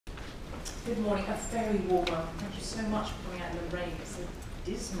Good morning, a very warm welcome. Thank you so much for coming out in the rain. It's so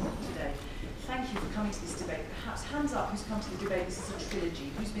dismal today. Thank you for coming to this debate. Perhaps hands up who's come to the debate. This is a trilogy.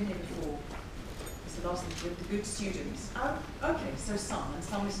 Who's been here before? It's the last of the good students. Oh, okay, so some, and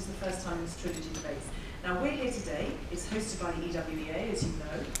some this is the first time in this trilogy debate. Now we're here today. It's hosted by the EWEA, as you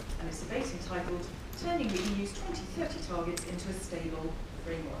know, and it's a debate entitled Turning the EU's 2030 Targets into a Stable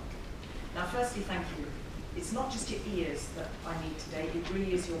Framework. Now firstly, thank you. It's not just your ears that I need today, it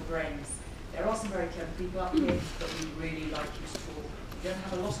really is your brains. There are some very clever people up here, but we really like you to talk. We don't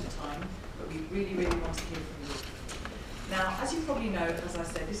have a lot of time, but we really, really want to hear from you. Now, as you probably know, as I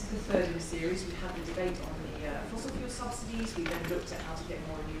said, this is the third in the series. We had the debate on the fossil fuel subsidies, we then looked at how to get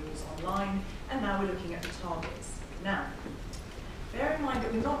more renewables online, and now we're looking at the targets. Now, bear in mind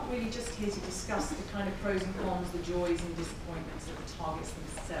that we're not really just here to discuss the kind of pros and cons, the joys and disappointments of the targets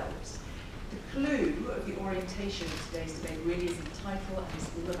themselves. The clue of the orientation of today's debate really is in the title, and it's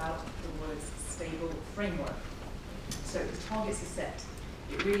all about the words stable framework. So the targets are set.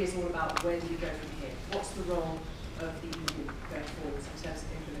 It really is all about where do we go from here? What's the role of the EU going forward in terms of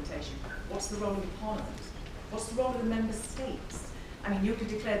implementation? What's the role of the Parliament? What's the role of the member states? I mean, you could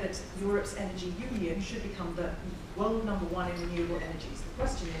declare that Europe's energy union should become the world #1 in renewable energies. The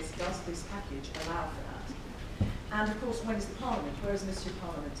question is, does this package allow for that? And of course, when is the Parliament? Where is Monsieur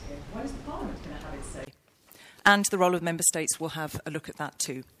Parliament here? When is the Parliament going to have its say? And the role of member states, we'll have a look at that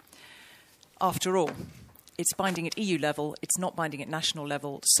too. After all, it's binding at EU level, it's not binding at national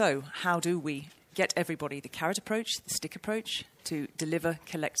level. So how do we get everybody, the carrot approach, the stick approach, to deliver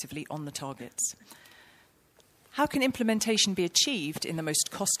collectively on the targets? How can implementation be achieved in the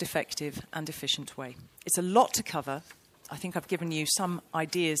most cost-effective and efficient way? It's a lot to cover. I think I've given you some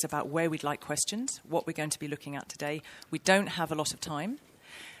ideas about where we'd like questions, what we're going to be looking at today. We don't have a lot of time.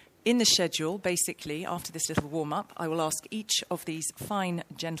 In the schedule, basically, after this little warm-up, I will ask each of these fine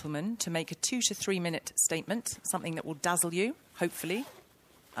gentlemen to make a 2 to 3 minute statement, something that will dazzle you, hopefully.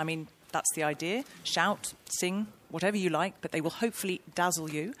 I mean, that's the idea. Shout, sing, whatever you like, but they will hopefully dazzle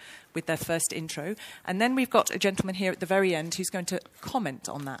you with their first intro. And then we've got a gentleman here at the very end who's going to comment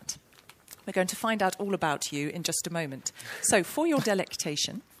on that. We're going to find out all about you in just a moment. So, for your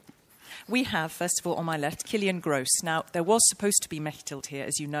delectation, we have, first of all, on my left, Killian Gross. Now, there was supposed to be Mechthild here,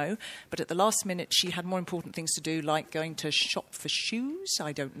 as you know, but at the last minute she had more important things to do, like going to shop for shoes.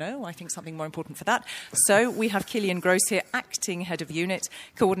 I don't know. I think something more important for that. So we have Killian Gross here, Acting Head of Unit,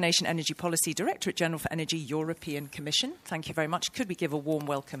 Coordination Energy Policy, Directorate General for Energy, European Commission. Thank you very much. Could we give a warm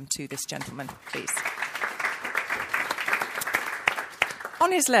welcome to this gentleman, please?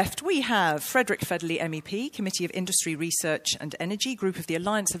 On his left, we have Frederick Federley, MEP, Committee of Industry, Research and Energy, Group of the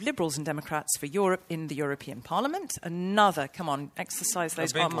Alliance of Liberals and Democrats for Europe in the European Parliament. Another, come on, exercise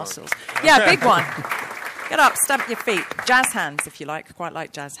those arm muscles. Yeah, big one. Get up, stamp your feet. Jazz hands, if you like. Quite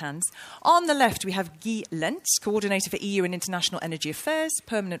like jazz hands. On the left, we have Guy Lentz, Coordinator for EU and International Energy Affairs,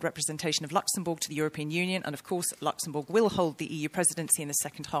 Permanent Representation of Luxembourg to the European Union, and of course, Luxembourg will hold the EU presidency in the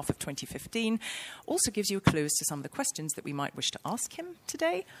second half of 2015. Also gives you a clue as to some of the questions that we might wish to ask him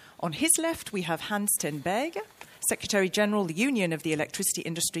today. On his left, we have Hans ten Berge, Secretary General, the Union of the Electricity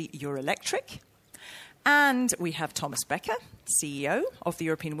Industry, Eurelectric. And we have Thomas Becker, CEO of the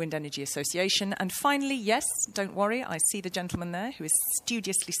European Wind Energy Association. And finally, yes, don't worry, I see the gentleman there who is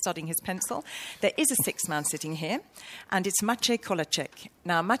studiously studying his pencil. There is a sixth man sitting here, and it's Maciej Kolacek.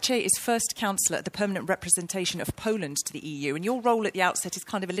 Now, Maciej is first councillor at the permanent representation of Poland to the EU, and your role at the outset is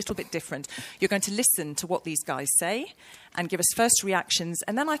kind of a little bit different. You're going to listen to what these guys say and give us first reactions,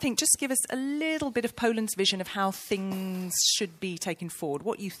 and then I think just give us a little bit of Poland's vision of how things should be taken forward,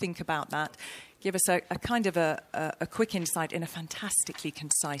 what you think about that. Give us a kind of a quick insight in a fantastically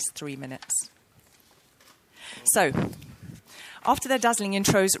concise 3 minutes. So, after their dazzling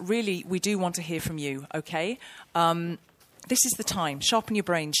intros, really, we do want to hear from you, okay? This is the time. Sharpen your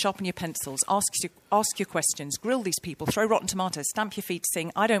brains, sharpen your pencils, ask your questions, grill these people, throw rotten tomatoes, stamp your feet,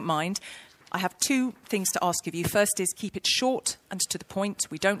 sing. I don't mind. I have 2 things to ask of you. First is keep it short and to the point.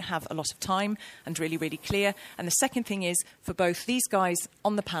 We don't have a lot of time, and really, really clear. And the second thing is, for both these guys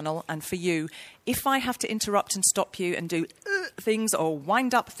on the panel and for you, if I have to interrupt and stop you and do things or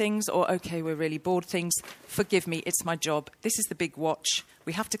wind up things or, okay, we're really bored things, forgive me, it's my job. This is the big watch.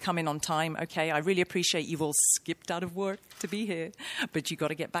 We have to come in on time, okay? I really appreciate you've all skipped out of work to be here, but you've got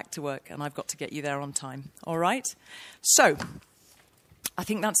to get back to work, and I've got to get you there on time, all right? So, I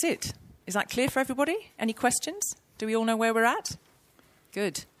think that's it. Is that clear for everybody? Any questions? Do we all know where we're at?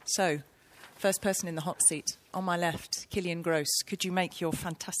 Good. So, first person in the hot seat. On my left, Killian Gross. Could you make your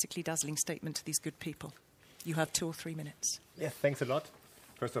fantastically dazzling statement to these good people? You have 2 or 3 minutes. Yes, thanks a lot.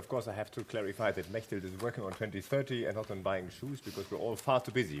 First, of course, I have to clarify that Mechthild is working on 2030 and not on buying shoes, because we're all far too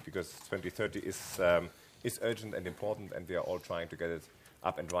busy, because 2030 is urgent and important, and we are all trying to get it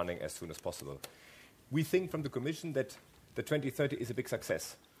up and running as soon as possible. We think from the Commission that the 2030 is a big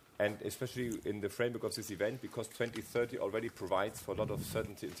success, and especially in the framework of this event, because 2030 already provides for a lot of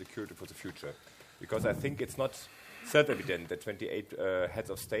certainty and security for the future. Because I think it's not self-evident that 28 heads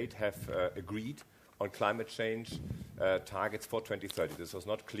of state have agreed on climate change targets for 2030. This was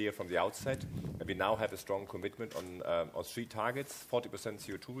not clear from the outset, and we now have a strong commitment on 3 targets: 40%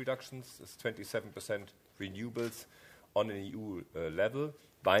 CO2 reductions, 27% renewables on an EU level,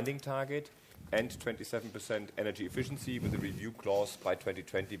 binding target, and 27% energy efficiency with a review clause by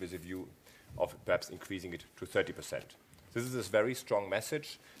 2020 with a view of perhaps increasing it to 30%. This is a very strong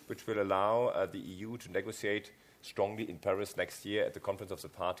message which will allow the EU to negotiate strongly in Paris next year at the Conference of the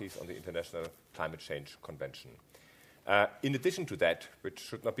Parties on the International Climate Change Convention. In addition to that, which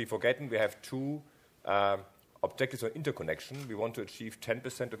should not be forgotten, we have 2 objectives on interconnection. We want to achieve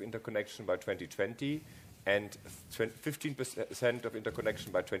 10% of interconnection by 2020 and 15% of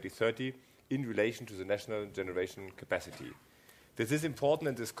interconnection by 2030 in relation to the national generation capacity. This is important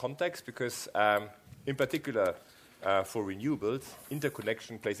in this context because, in particular, for renewables,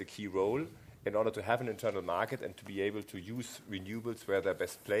 interconnection plays a key role in order to have an internal market and to be able to use renewables where they're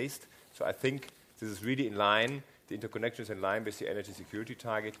best placed. So I think this is really in line, the interconnection is in line with the energy security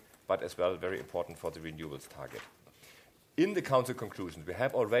target, but as well very important for the renewables target. In the Council conclusions, we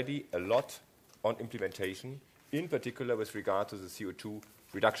have already a lot on implementation, in particular with regard to the CO2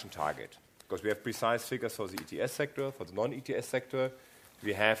 reduction target, because we have precise figures for the ETS sector, for the non-ETS sector.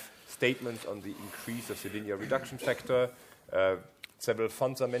 We have statements on the increase of the linear reduction factor. Several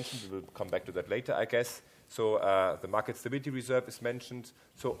funds are mentioned. We will come back to that later, I guess. So the market stability reserve is mentioned.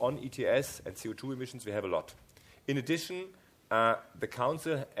 So on ETS and CO2 emissions, we have a lot. In addition, the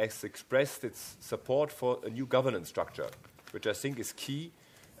Council has expressed its support for a new governance structure, which I think is key,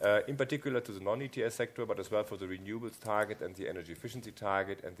 in particular to the non-ETS sector, but as well for the renewables target and the energy efficiency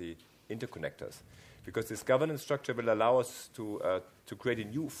target and the interconnectors. Because this governance structure will allow us to create a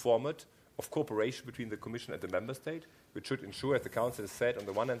new format of cooperation between the Commission and the Member State, which should ensure, as the Council has said, on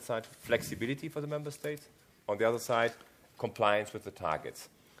the one hand side, flexibility for the Member States, on the other side, compliance with the targets.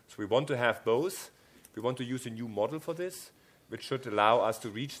 So we want to have both. We want to use a new model for this, which should allow us to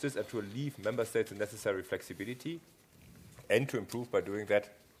reach this and to leave Member States the necessary flexibility, and to improve by doing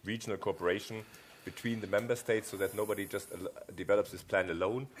that regional cooperation between the Member States so that nobody just develops this plan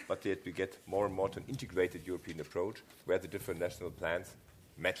alone, but that we get more and more to an integrated European approach where the different national plans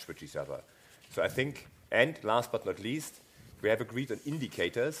match with each other. So I think, and last but not least, we have agreed on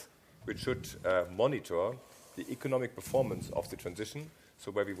indicators which should monitor the economic performance of the transition.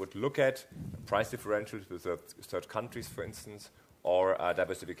 So where we would look at price differentials with third countries, for instance, or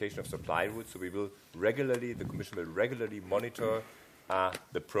diversification of supply routes. So we will regularly, the Commission will regularly monitor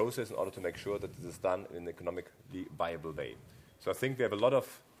the process in order to make sure that this is done in an economically viable way. So I think we have a lot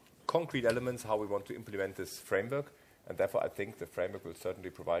of concrete elements how we want to implement this framework, and therefore I think the framework will certainly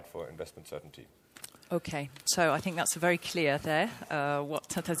provide for investment certainty. Okay, so I think that's very clear there.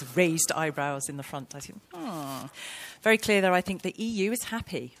 There's raised eyebrows in the front. I think, very clear there. I think the EU is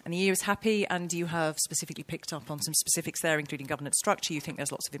happy, and the EU is happy, and you have specifically picked up on some specifics there, including governance structure. You think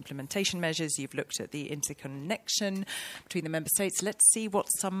there's lots of implementation measures. You've looked at the interconnection between the member states. Let's see what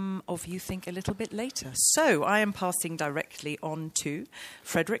some of you think a little bit later. So I am passing directly on to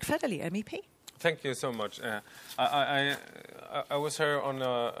Frederick Federley, MEP. Thank you so much. I was here on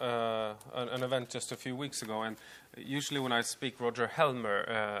an event just a few weeks ago, and usually when I speak, Roger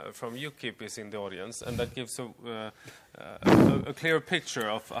Helmer from UKIP is in the audience, and that gives a clear picture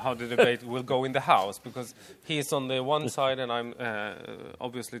of how the debate will go in the House, because he is on the one side and I'm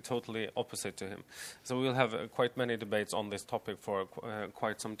obviously totally opposite to him. So we'll have quite many debates on this topic for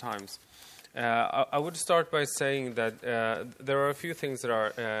quite some times. I would start by saying that there are a few things that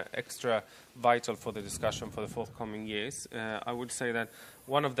are extra vital for the discussion for the forthcoming years. I would say that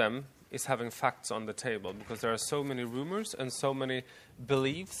one of them is having facts on the table, because there are so many rumors and so many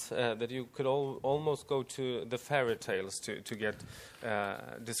beliefs that you could almost go to the fairy tales to get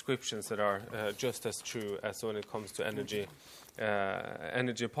descriptions that are just as true as when it comes to energy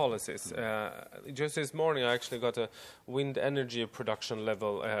policies. Just this morning I actually got a wind energy production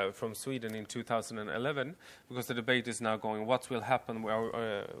level from Sweden in 2011, because the debate is now going, what will happen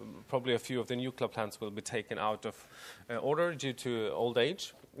where probably a few of the nuclear plants will be taken out of order due to old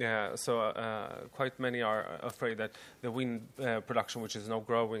age, quite many are afraid that the wind production, which is now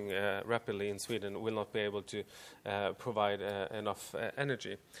growing rapidly in Sweden, will not be able to provide enough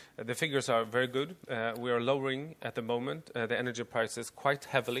energy. The figures are very good. We are lowering at the moment the energy prices quite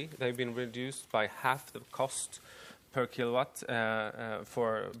heavily. They've been reduced by half the cost per kilowatt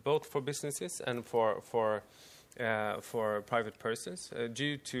both for businesses and for private persons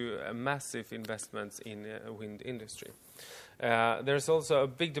due to massive investments in wind industry. There's also a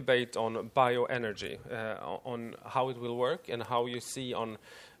big debate on bioenergy, on how it will work and how you see on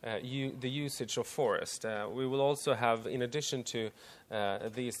the usage of forest. We will also have, in addition to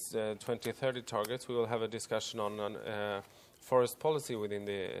these 2030 targets, we will have a discussion on forest policy within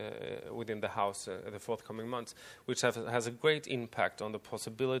the House the forthcoming months, which has a great impact on the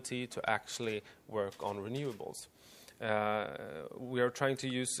possibility to actually work on renewables. We are trying to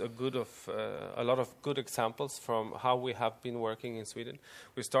use a lot of good examples from how we have been working in Sweden.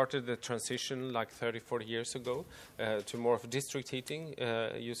 We started the transition like 30-40 years ago to more of district heating,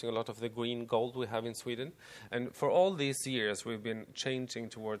 using a lot of the green gold we have in Sweden. And for all these years, we've been changing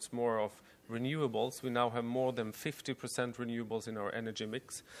towards more of renewables. We now have more than 50% renewables in our energy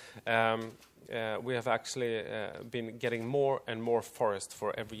mix. We have actually been getting more and more forest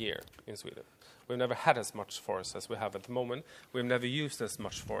for every year in Sweden. We've never had as much forest as we have at the moment. We've never used as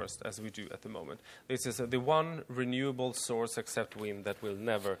much forest as we do at the moment. This is the one renewable source, except wind, that will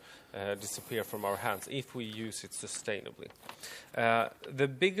never disappear from our hands if we use it sustainably. The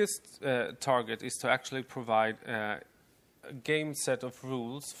biggest target is to actually provide a game set of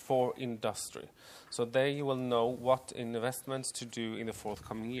rules for industry, so they will know what investments to do in the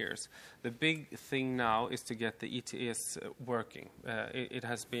forthcoming years. The big thing now is to get the ETS working. It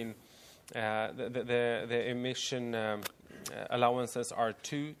has been the emission allowances are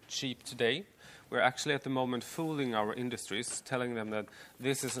too cheap today. We're actually at the moment fooling our industries, telling them that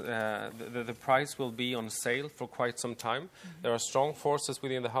this is the price will be on sale for quite some time. There are strong forces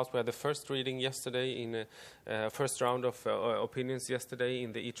within the House. We had the first reading yesterday in first round of opinions yesterday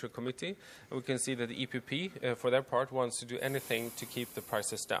in the ITRE committee. We can see that the EPP, for their part, wants to do anything to keep the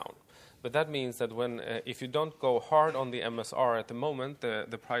prices down. But that means that if you don't go hard on the MSR at the moment,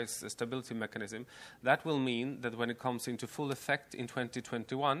 the price stability mechanism, that will mean that when it comes into full effect in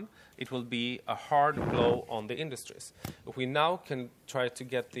 2021, it will be a hard blow on the industries. If we now can try to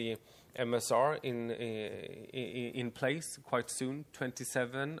get the MSR in place quite soon,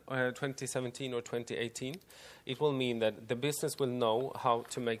 2017 or 2018, it will mean that the business will know how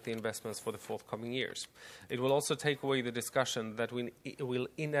to make the investments for the forthcoming years. It will also take away the discussion that will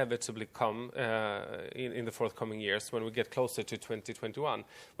inevitably come in the forthcoming years when we get closer to 2021,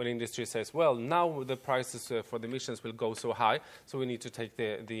 when industry says, well, now the prices for the emissions will go so high, so we need to take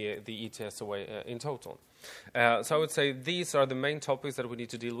the ETS away in total. So I would say these are the main topics that we need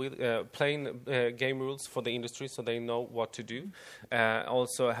to deal with. Plain game rules for the industry so they know what to do.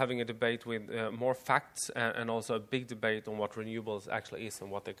 Also having a debate with more facts and also a big debate on what renewables actually is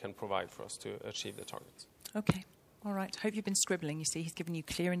and what they can provide for us to achieve the targets. Okay. All right. Hope you've been scribbling. You see, he's given you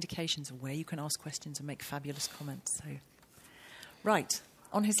clear indications of where you can ask questions and make fabulous comments. So, right.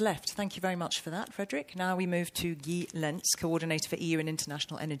 On his left, thank you very much for that, Frederick. Now we move to Guy Lentz, Coordinator for EU and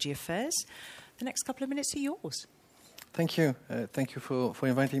International Energy Affairs. The next couple of minutes are yours. Thank you. Thank you for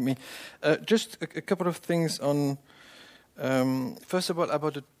inviting me. Just a couple of things on, first of all,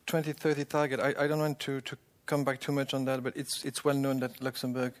 about the 2030 target. I don't want to come back too much on that, but it's well known that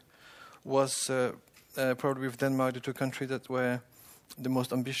Luxembourg was probably with Denmark the two countries that were the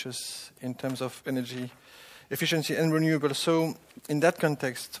most ambitious in terms of energy efficiency and renewable. So in that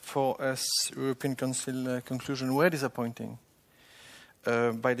context, for us, European Council conclusion were disappointing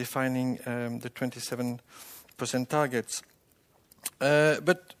by defining the 27% targets.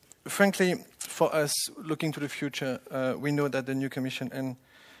 But frankly, for us, looking to the future, we know that the new Commission and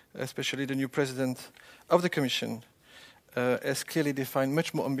especially the new President of the Commission has clearly defined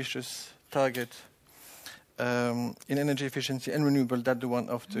much more ambitious target in energy efficiency and renewable than the one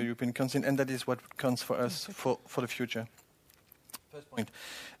of the European Council, and that is what counts for us for the future. First point.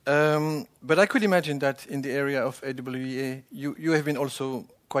 But I could imagine that in the area of EWEA, you have been also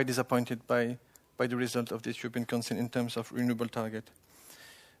quite disappointed by the result of this European Council in terms of renewable target.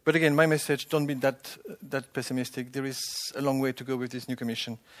 But again, my message, don't be that pessimistic. There is a long way to go with this new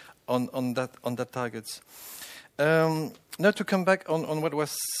Commission on that targets. Now to come back on what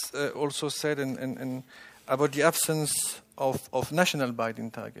was also said and about the absence of national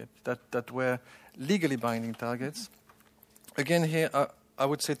binding targets that were legally binding targets. Again, here I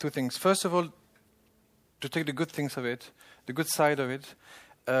would say two things. First of all, to take the good things of it, the good side of it,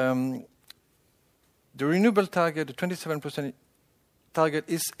 the renewable target, the 27%, target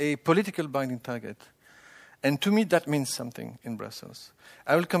is a political binding target. And to me, that means something in Brussels.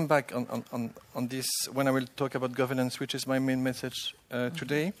 I will come back on this when I will talk about governance, which is my main message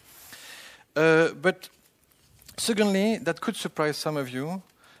today. But secondly, that could surprise some of you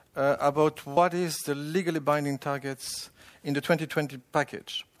about what is the legally binding targets in the 2020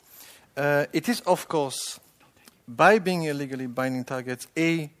 package. It is, of course, by being a legally binding target,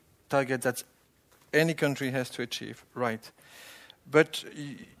 a target that any country has to achieve, right? But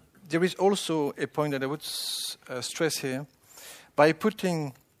there is also a point that I would stress here. By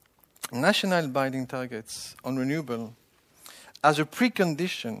putting national binding targets on renewable as a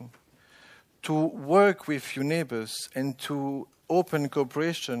precondition to work with your neighbors and to open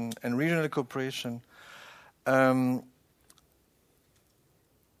cooperation and regional cooperation,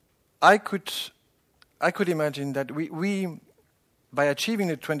 I could imagine that we, by achieving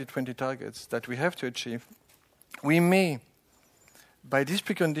the 2020 targets that we have to achieve, we may, by this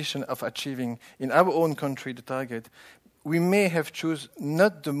precondition of achieving in our own country the target, we may have chosen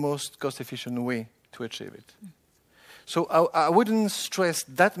not the most cost-efficient way to achieve it. So I wouldn't stress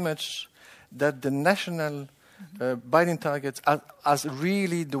that much that the national binding targets as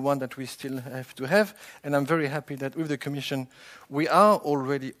really the one that we still have to have. And I'm very happy that with the Commission, we are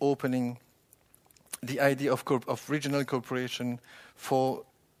already opening the idea of regional cooperation for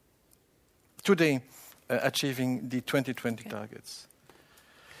today achieving the 2020 targets.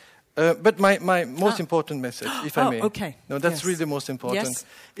 But my most important message, if I may. Okay. No, that's really the most important. Yes.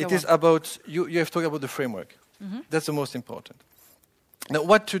 It is about, you have talked about the framework. That's the most important. Now,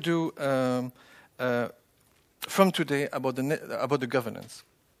 what to do from today about the governance.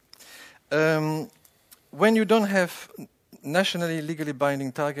 When you don't have nationally legally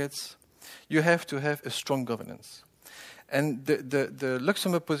binding targets, you have to have a strong governance. And the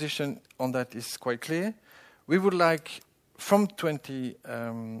Luxembourg position on that is quite clear. We would like, from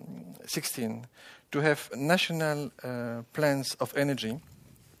 2016, to have national plans of energy,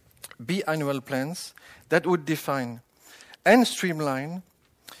 biannual plans, that would define and streamline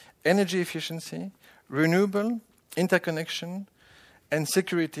energy efficiency, renewable, interconnection, and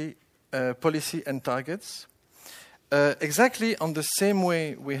security policy and targets, exactly on the same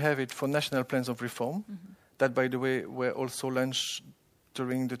way we have it for national plans of reform, that, by the way, were also launched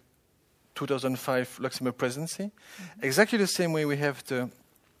during the 2005 Luxembourg presidency. Exactly the same way we have the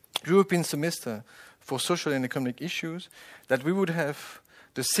European semester for social and economic issues, that we would have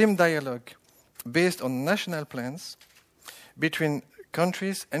the same dialogue based on national plans between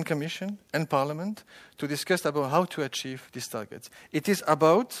countries and Commission and Parliament to discuss about how to achieve these targets. It is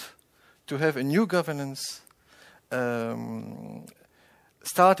about to have a new governance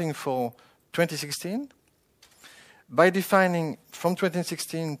starting for 2016, by defining from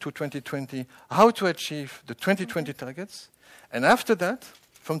 2016 to 2020 how to achieve the 2020 targets, and after that,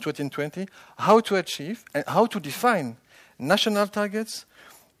 from 2020, how to achieve and how to define national targets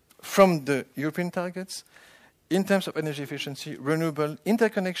from the European targets in terms of energy efficiency, renewable,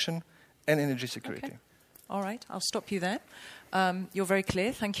 interconnection, and energy security. Okay. All right, I'll stop you there. You're very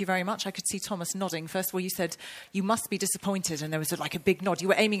clear. Thank you very much. I could see Thomas nodding. First of all, you said you must be disappointed, and there was like a big nod. You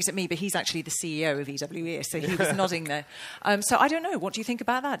were aiming it at me, but he's actually the CEO of EWEA, so he was nodding there. So I don't know. What do you think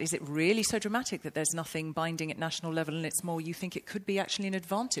about that? Is it really so dramatic that there's nothing binding at national level, and it's more you think it could be actually an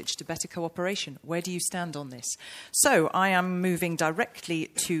advantage to better cooperation? Where do you stand on this? So I am moving directly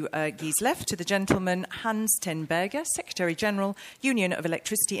to Guy's left, to the gentleman Hans ten Berger, Secretary General, Union of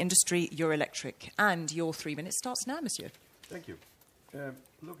Electricity Industry, Eurelectric. And your 3 minutes starts now, monsieur. Thank you.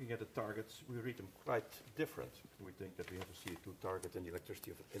 Looking at the targets, we read them quite different. We think that we have a CO2 target in the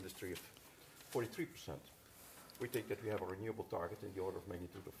electricity industry of 43%. We think that we have a renewable target in the order of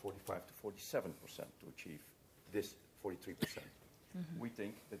magnitude of 45 to 47% to achieve this 43%. We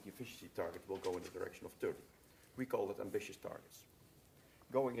think that the efficiency target will go in the direction of 30. We call it ambitious targets.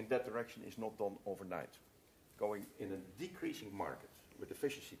 Going in that direction is not done overnight. Going in a decreasing market with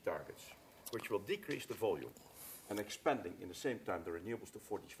efficiency targets, which will decrease the volume, and expanding in the same time the renewables to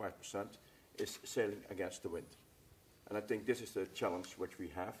 45% is sailing against the wind. And I think this is the challenge which we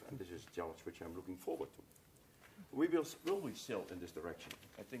have, and this is a challenge which I'm looking forward to. Will we sail in this direction?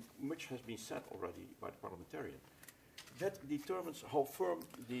 I think much has been said already by the parliamentarian. That determines how firm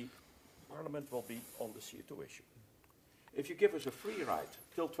the Parliament will be on the CO2 issue. If you give us a free ride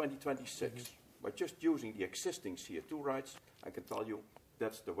till 2026, by just using the existing CO2 rights, I can tell you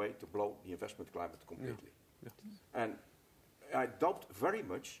that's the way to blow the investment climate completely. And I doubt very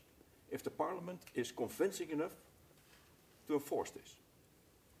much if the Parliament is convincing enough to enforce this.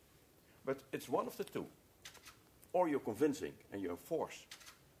 But it's one of the two. Or you're convincing and you enforce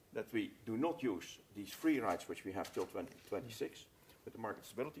that we do not use these free rights which we have till 2026, with the market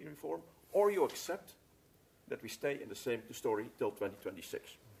stability reform, or you accept that we stay in the same story till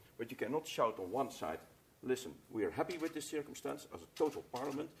 2026. But you cannot shout on one side, listen, we are happy with this circumstance as a total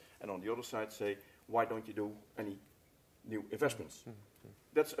parliament, and on the other side say, why don't you do any new investments?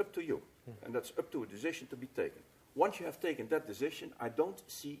 That's up to you, and that's up to a decision to be taken. Once you have taken that decision, I don't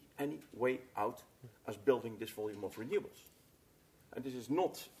see any way out as building this volume of renewables. And this is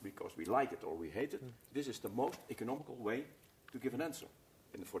not because we like it or we hate it. This is the most economical way to give an answer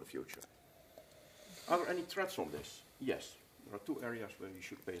for the future. Are there any threats on this? Yes. There are two areas where we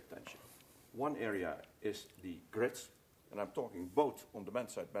should pay attention. One area is the grids, and I'm talking both on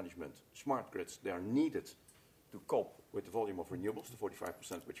demand-side management, smart grids. They are needed to cope with the volume of renewables, the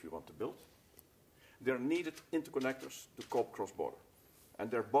 45% which we want to build. There are needed interconnectors to cope cross-border.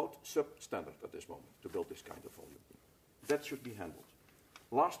 And they're both substandard at this moment to build this kind of volume. That should be handled.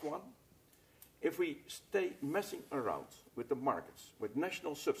 Last one, if we stay messing around with the markets, with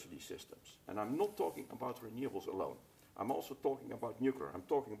national subsidy systems, and I'm not talking about renewables alone, I'm also talking about nuclear, I'm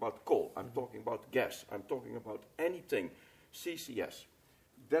talking about coal, I'm talking about gas, I'm talking about anything, CCS,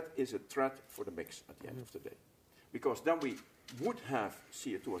 that is a threat for the mix at the end of the day. Because then we would have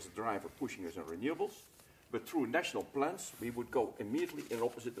CO2 as a driver pushing us in renewables, but through national plans, we would go immediately in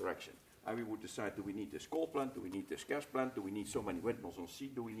opposite direction. And we would decide, do we need this coal plant, do we need this gas plant, do we need so many windmills on sea,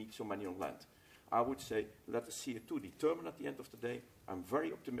 do we need so many on land? I would say, let the CO2 determine at the end of the day. I'm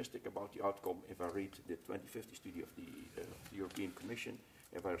very optimistic about the outcome if I read the 2050 study of the European Commission,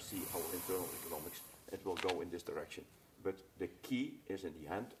 if I see our internal economics, it will go in this direction. But the key is in the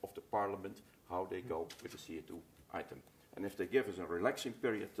hand of the Parliament, how they go with the CO2 item. And if they give us a relaxing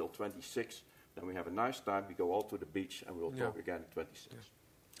period till 26, then we have a nice time, we go all to the beach, and we'll talk again in 26.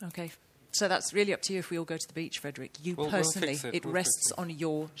 Okay. So that's really up to you if we all go to the beach, Frederick. You personally, it rests on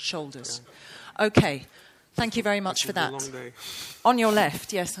your shoulders. Okay. Thank you very much for that. On your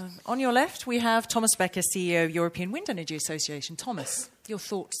left, yes. On your left, we have Thomas Becker, CEO of European Wind Energy Association. Thomas, your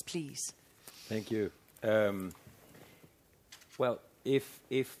thoughts, please. Thank you. Well, if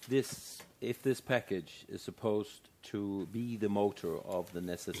this package is supposed to be the motor of the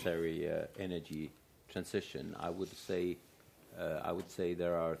necessary energy transition, I would say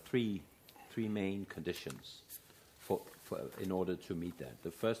there are three main conditions in order to meet that.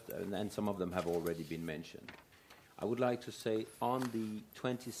 The first, and some of them have already been mentioned. I would like to say on the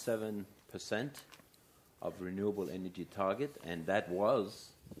 27% of renewable energy target, and that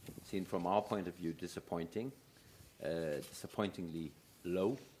was, seen from our point of view, disappointingly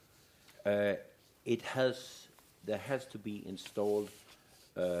low. There has to be installed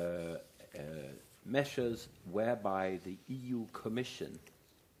measures whereby the EU Commission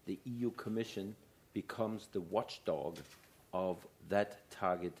becomes the watchdog of that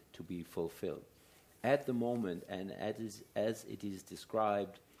target to be fulfilled. At the moment, and as it is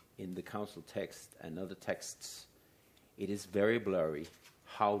described in the Council text and other texts, it is very blurry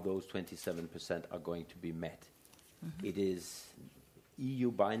how those 27% are going to be met. Mm-hmm. It is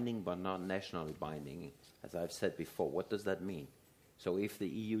EU binding but not nationally binding, as I've said before. What does that mean? So if the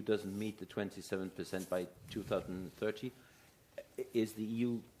EU doesn't meet the 27% by 2030, is the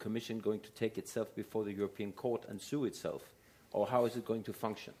EU Commission going to take itself before the European Court and sue itself? Or how is it going to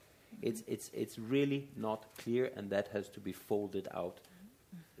function? It's really not clear, and that has to be folded out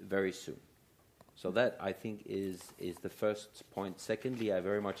very soon. So that, I think, is the first point. Secondly, I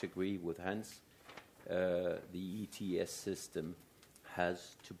very much agree with Hans. The ETS system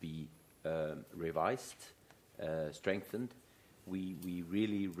has to be revised, strengthened. We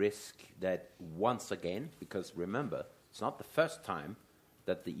really risk that once again, because remember, it's not the first time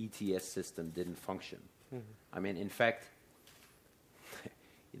that the ETS system didn't function. Mm-hmm. I mean, in fact,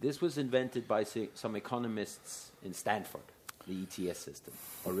 this was invented by some economists in Stanford, the ETS system,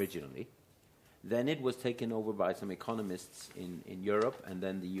 originally. Then it was taken over by some economists in Europe, and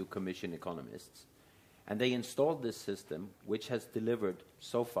then the EU Commission economists. And they installed this system, which has delivered,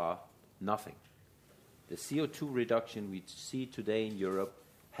 so far, nothing. The CO2 reduction we see today in Europe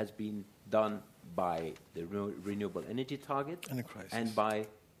has been done by the renewable energy target and by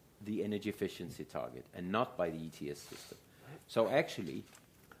the energy efficiency target, and not by the ETS system. So actually,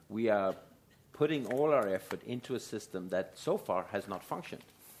 we are putting all our effort into a system that so far has not functioned.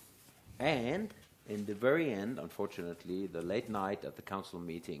 And in the very end, unfortunately, the late night at the council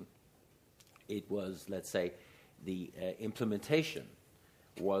meeting, it was, let's say, the implementation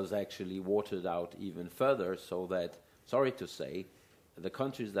was actually watered out even further, so that, sorry to say, the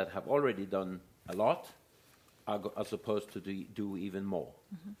countries that have already done a lot are supposed to do even more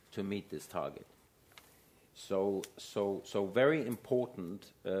to meet this target. So very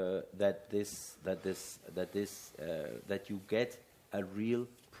important that you get a real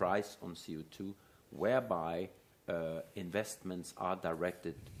price on CO2, whereby investments are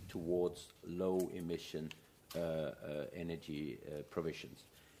directed towards low emission energy provisions.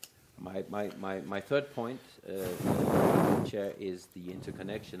 My third point, Chair, is the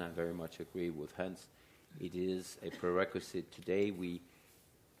interconnection. I very much agree with Hans. It is a prerequisite today.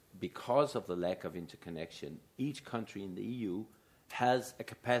 Because of the lack of interconnection, each country in the EU has a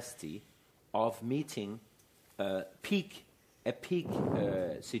capacity of meeting a peak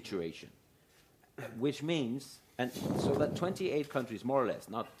situation, which means, and so that 28 countries, more or less,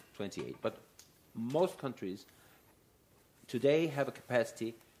 not 28, but most countries today have a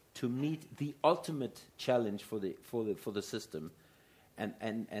capacity to meet the ultimate challenge for the system,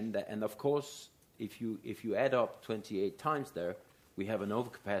 and of course, if you add up 28 times there, we have an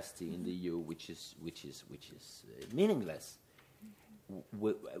overcapacity in the EU, which is meaningless.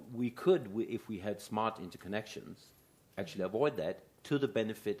 We could, if we had smart interconnections, actually avoid that to the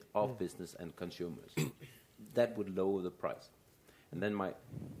benefit of business and consumers. That would lower the price. And then my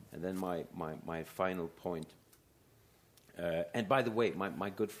final point. And by the way, my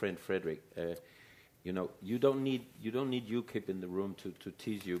good friend Frederick, you don't need UKIP in the room to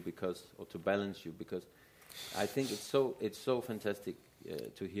tease you or to balance you, because I think it's so fantastic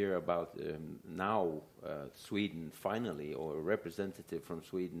to hear about now Sweden finally, or a representative from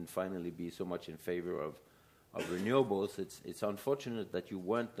Sweden finally, be so much in favor of renewables. It's unfortunate that you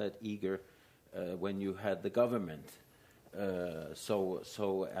weren't that eager when you had the government. But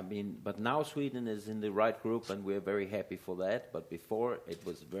now Sweden is in the right group, and we're very happy for that. But before, it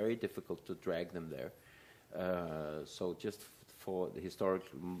was very difficult to drag them there. So just for the historic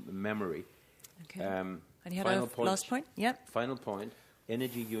memory. Okay. And you had a last point? Yep. Final point,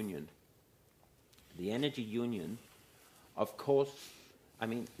 energy union. The energy union, of course,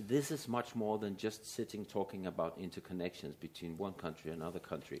 this is much more than just sitting talking about interconnections between one country and another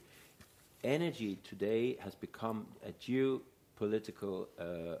country. Energy today has become a geopolitical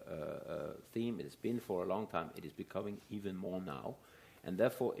theme. It has been for a long time. It is becoming even more now, and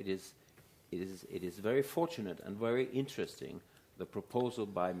therefore it is very fortunate and very interesting, the proposal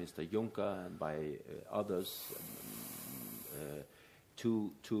by Mr. Juncker and by others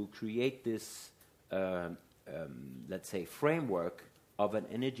to create this let's say framework of an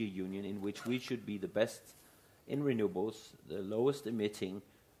energy union in which we should be the best in renewables, the lowest emitting,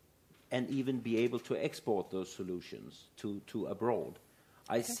 and even be able to export those solutions to abroad.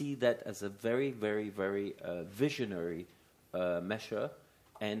 I see that as a very, very, very visionary measure,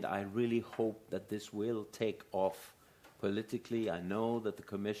 and I really hope that this will take off politically. I know that the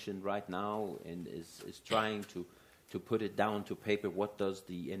Commission right now is trying to put it down to paper. What does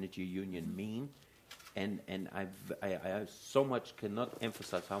the energy union mean? And I so much cannot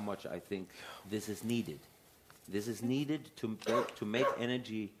emphasize how much I think this is needed. This is needed to make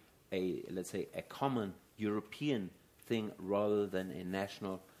energy let's say a common European thing rather than a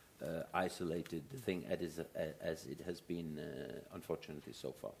national isolated thing as it has been unfortunately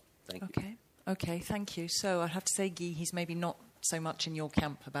so far. Thank you. Okay, thank you. So I have to say, Guy, he's maybe not so much in your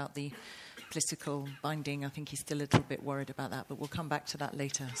camp about the political binding. I think he's still a little bit worried about that, but we'll come back to that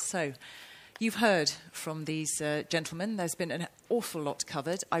later. So you've heard from these gentlemen. There's been an awful lot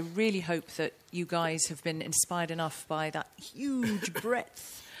covered. I really hope that you guys have been inspired enough by that huge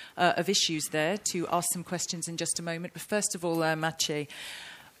breadth of issues there to ask some questions in just a moment. But first of all, Maciej,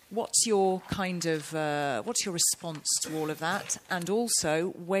 what's your response to all of that? And also,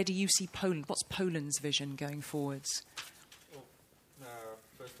 where do you see Poland? What's Poland's vision going forwards? Well,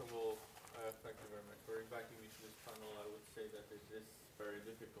 first of all, thank you very much for inviting me to this panel. I would say that it is very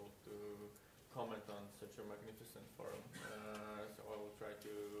difficult to comment on such a magnificent forum. So I will try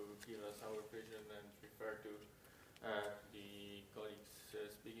to give us our vision and refer to the colleagues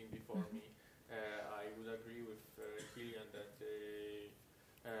speaking before me. I would agree with Kilian that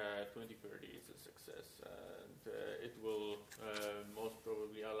 2030 is a success, and it will most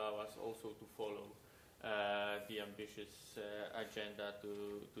probably allow us also to follow the ambitious agenda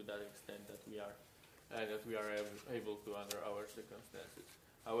to that extent that we are able to under our circumstances.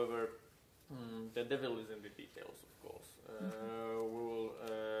 However, the devil is in the details, of course. We will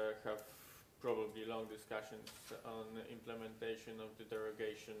have probably long discussions on the implementation of the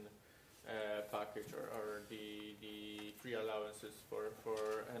derogation package or the free allowances for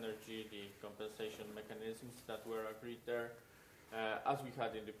energy, the compensation mechanisms that were agreed there, as we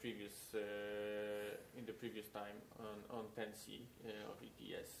had in the previous time on 10C of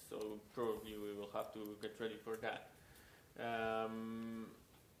ETS. So probably we will have to get ready for that.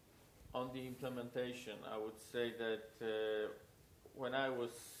 On the implementation, I would say that when I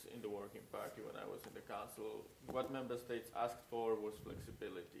was in the working party, when I was in the council, what member states asked for was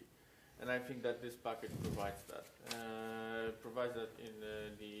flexibility. And I think that this package provides that. Provides that in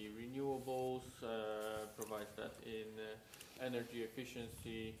the renewables, provides that in energy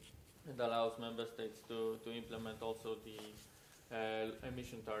efficiency, and allows member states to implement also the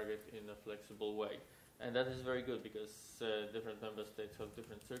emission target in a flexible way. And that is very good because different member states have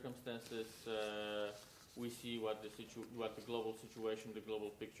different circumstances. We see what the global situation, the global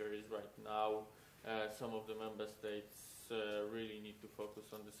picture is right now. Some of the member states really need to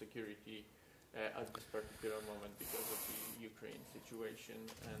focus on the security at this particular moment because of the Ukraine situation,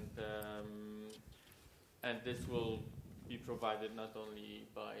 and this will be provided not only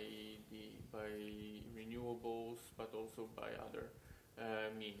by renewables but also by other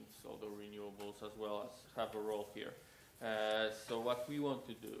means, although renewables as well as have a role here. So what we want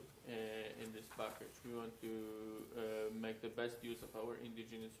to do in this package, we want to make the best use of our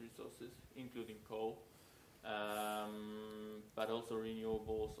indigenous resources, including coal, but also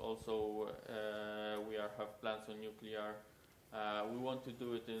renewables. Also, we have plans on nuclear. We want to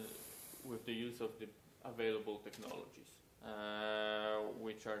do it with the use of the available technologies,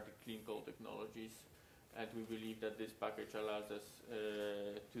 which are the clean coal technologies. And we believe that this package allows us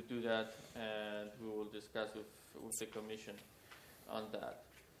to do that, and we will discuss with the Commission on that.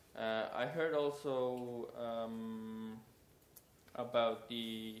 I heard also about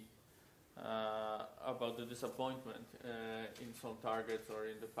the disappointment in some targets or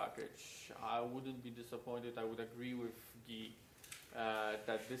in the package. I wouldn't be disappointed. I would agree with Guy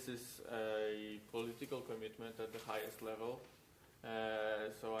that this is a political commitment at the highest level.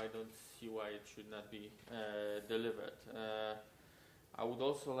 So I don't see why it should not be delivered. I would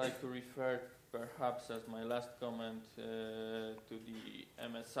also like to refer, perhaps as my last comment, to the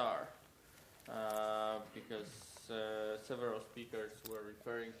MSR, because several speakers were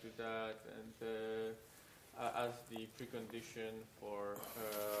referring to that and as the precondition for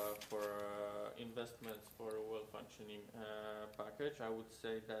investments for a well-functioning package. I would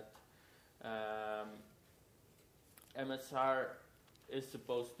say that MSR is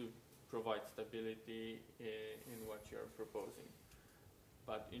supposed to provide stability in what you're proposing.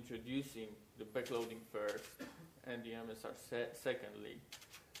 But introducing the backloading first and the MSR secondly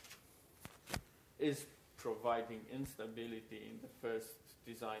is providing instability in the first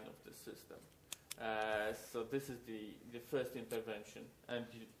design of the system. So this is the first intervention, and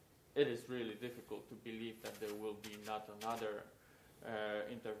it is really difficult to believe that there will be not another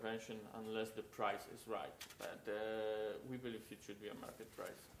intervention unless the price is right. But we believe it should be a market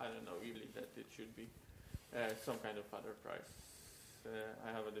price. I don't know really that it should be some kind of other price.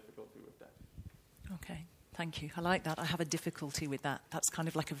 I have a difficulty with that. Okay, thank you. I like that. I have a difficulty with that. That's kind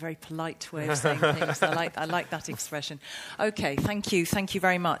of like a very polite way of saying things. I like that expression. Okay, thank you. Thank you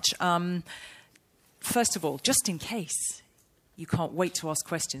very much. First of all, just in case you can't wait to ask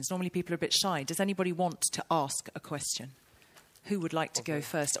questions, normally people are a bit shy. Does anybody want to ask a question? Who would like to go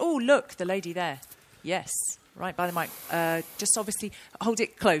first? Oh, look, the lady there. Yes, right by the mic. Just obviously hold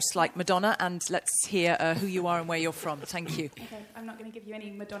it close like Madonna, and let's hear who you are and where you're from. Thank you. Okay, I'm not going to give you any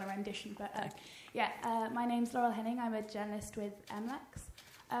Madonna rendition, but my name's Laurel Henning. I'm a journalist with MLEX.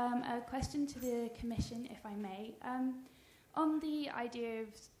 A question to the Commission, if I may. On the idea of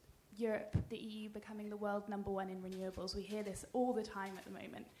Europe, the EU becoming the world #1 in renewables, we hear this all the time at the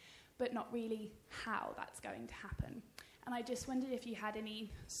moment, but not really how that's going to happen. And I just wondered if you had any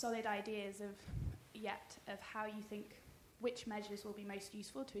solid ideas of how you think which measures will be most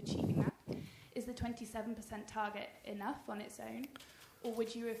useful to achieving that. Is the 27% target enough on its own? Or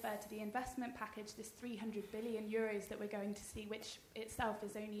would you refer to the investment package, this 300 billion euros that we're going to see, which itself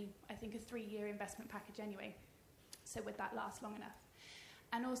is only, I think, a 3-year investment package anyway. So would that last long enough?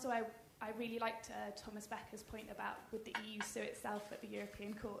 And also, I really liked Thomas Becker's point about would the EU sue itself at the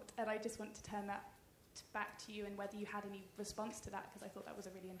European Court. And I just want to turn that back to you and whether you had any response to that, because I thought that was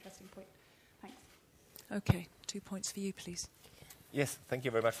a really interesting point. Thanks. Okay, 2 points for you, please. Yes, thank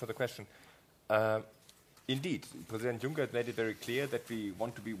you very much for the question. Indeed, President Juncker made it very clear that we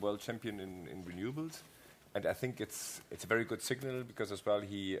want to be world champion in renewables, and I think it's a very good signal because as well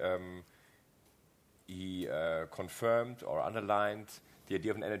he confirmed or underlined the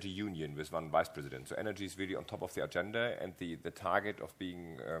idea of an energy union with one vice president. So energy is really on top of the agenda, and the target of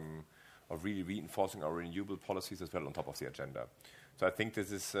being of really reinforcing our renewable policies as well on top of the agenda. So I think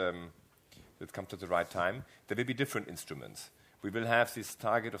this is it comes at the right time. There will be different instruments. We will have this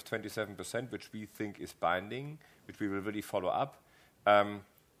target of 27%, which we think is binding, which we will really follow up.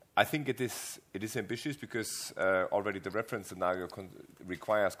 I I think it is ambitious because already the reference scenario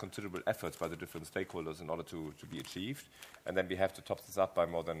requires considerable efforts by the different stakeholders in order to be achieved. And then we have to top this up by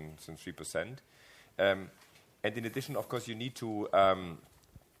more than 3%. And in addition, of course, we will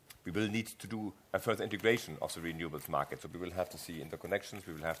need to do a further integration of the renewables market. So we will have to see interconnections,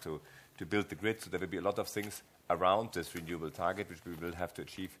 we will have to build the grid. So there will be a lot of things around this renewable target which we will have to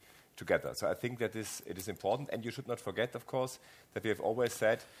achieve together. So I think that it is important. And you should not forget, of course, that we have always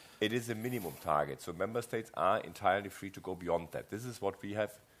said it is a minimum target. So member states are entirely free to go beyond that. This is what we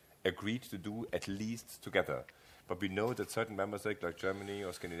have agreed to do, at least together. But we know that certain member states, like Germany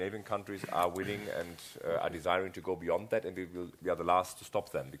or Scandinavian countries, are willing and are desiring to go beyond that, and we are the last to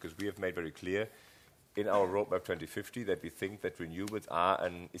stop them, because we have made very clear in our roadmap 2050 that we think that renewables are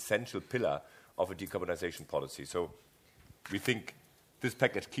an essential pillar of a decarbonisation policy. So we think this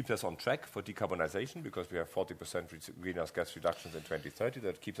package keeps us on track for decarbonisation, because we have 40% greenhouse gas reductions in 2030.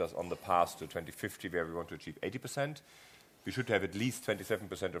 That keeps us on the path to 2050, where we want to achieve 80%. We should have at least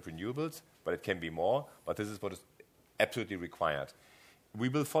 27% of renewables, but it can be more. But this is what is absolutely required. We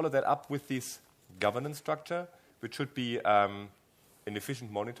will follow that up with this governance structure, which should be an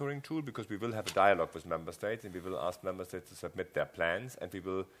efficient monitoring tool, because we will have a dialogue with member states, and we will ask member states to submit their plans, and we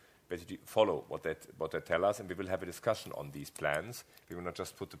will basically follow what they tell us, and we will have a discussion on these plans. We will not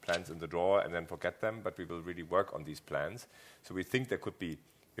just put the plans in the drawer and then forget them, but we will really work on these plans. So we think there could be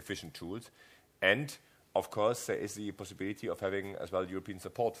efficient tools. And of course, there is the possibility of having as well European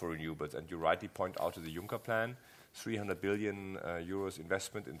support for renewables. And you rightly point out to the Juncker plan, 300 billion euros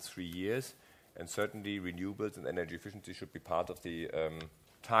investment in 3 years. And certainly renewables and energy efficiency should be part of the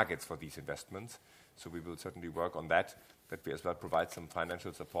targets for these investments. So we will certainly work on that we as well provide some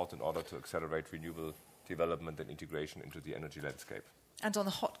financial support in order to accelerate renewable development and integration into the energy landscape. And on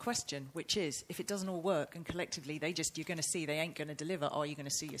the hot question, which is, if it doesn't all work and collectively you're going to see they ain't going to deliver, are you going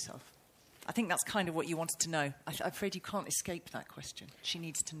to sue yourself? I think that's kind of what you wanted to know. I'm afraid you can't escape that question. She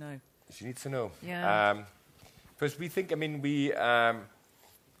needs to know. She needs to know. Yeah. First, we think, we are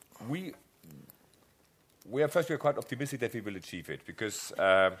quite optimistic that we will achieve it, because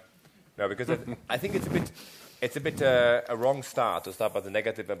I think it's a bit a wrong start to start by the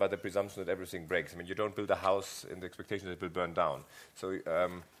negative and by the presumption that everything breaks. You don't build a house in the expectation that it will burn down. So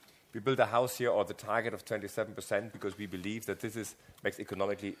we build a house here, or the target of 27%, because we believe that this makes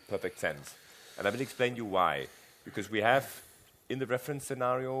economically perfect sense. And I will explain you why. Because we have, in the reference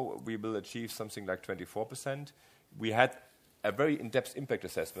scenario, we will achieve something like 24%. We had a very in-depth impact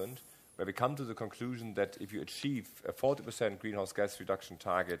assessment where we come to the conclusion that if you achieve a 40% greenhouse gas reduction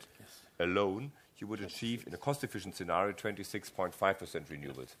target alone, you would achieve, in a cost-efficient scenario, 26.5%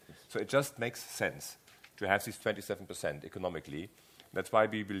 renewables. So it just makes sense to have this 27% economically. That's why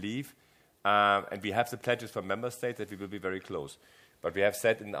we believe, and we have the pledges from member states, that we will be very close. But we have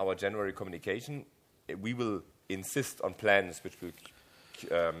said in our January communication, we will insist on plans which will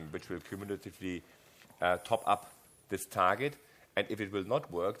cumulatively top up this target. And if it will not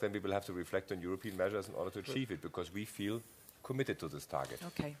work, then we will have to reflect on European measures in order to achieve it, because we feel committed to this target.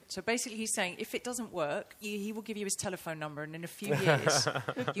 Okay, so basically he's saying if it doesn't work, he will give you his telephone number, and in a few years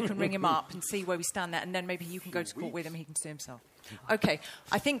you can ring him up and see where we stand there, and then maybe you can go to court with him and he can sue himself. Okay,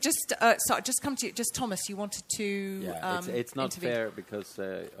 I think just come to you. Just Thomas, you wanted to it's not intervene. fair, because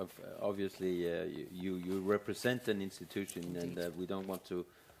obviously you represent an institution. Indeed. And we don't want to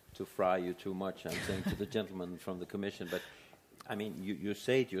fry you too much. I'm saying to the gentleman from the Commission, but you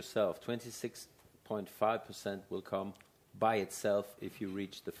say it yourself, 26.5% will come by itself if you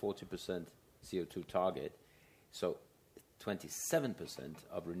reach the 40% CO2 target. So 27%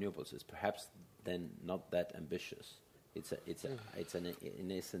 of renewables is perhaps then not that ambitious. It's in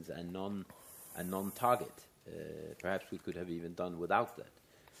essence a non-target. Perhaps we could have even done without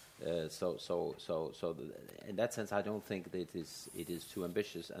that. So in that sense, I don't think that it is too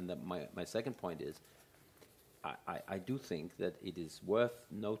ambitious. And my second point is, I do think that it is worth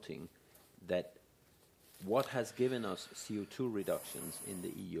noting that what has given us CO2 reductions in the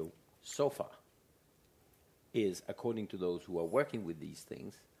EU so far is, according to those who are working with these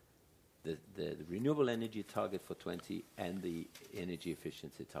things, the renewable energy target for 20 and the energy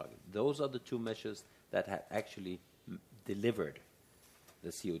efficiency target. Those are the two measures that have actually delivered the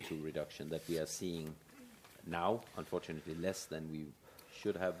CO2 reduction that we are seeing now. Unfortunately, less than we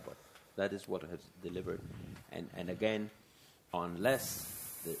should have, but that is what has delivered. And again, unless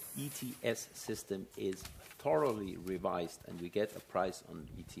the ETS system is thoroughly revised and we get a price on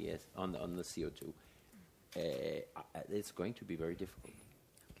ETS on the CO2, it's going to be very difficult.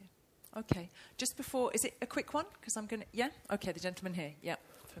 Okay. Just before, is it a quick one? Because I'm going to, yeah? Okay, the gentleman here, yeah,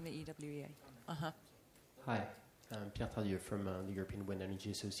 from the EWEA. Hi. Pierre Tardieu from the European Wind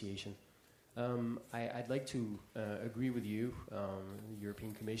Energy Association. I'd like to agree with you, the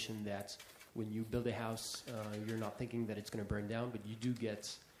European Commission, that when you build a house, you're not thinking that it's going to burn down, but you do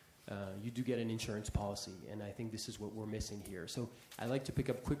get an insurance policy, and I think this is what we're missing here. So I'd like to pick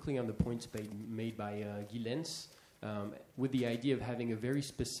up quickly on the points made by Guy Lenz, with the idea of having a very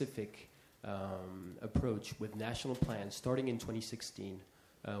specific approach with national plans starting in 2016,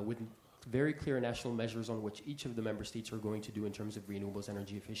 with very clear national measures on which each of the member states are going to do in terms of renewables,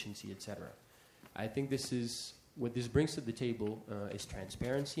 energy efficiency, etc. I think this is what this brings to the table is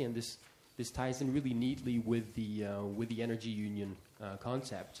transparency, and this ties in really neatly with the energy union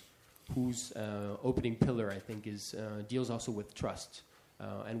concept, whose opening pillar I think deals also with trust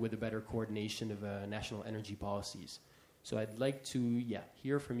and with a better coordination of national energy policies. So I'd like to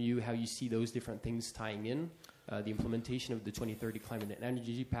hear from you how you see those different things tying in. The implementation of the 2030 Climate and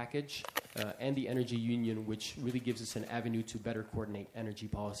Energy Package, and the Energy Union, which really gives us an avenue to better coordinate energy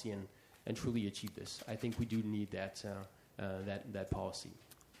policy and truly achieve this. I think we do need that policy.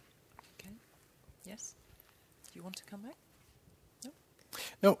 Okay. Yes? Do you want to come back?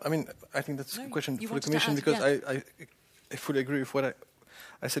 No, I mean, I think that's a question for the Commission, because I fully agree with what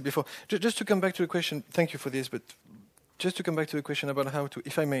I said before. Just to come back to the question, thank you for this, but just to come back to the question about how to,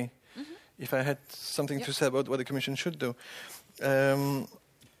 if I may, if I had something to say about what the Commission should do.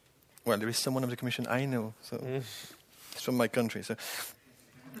 Well, there is someone of the Commission I know, so it's from my country. So,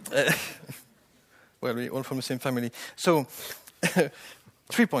 well, we're all from the same family. So,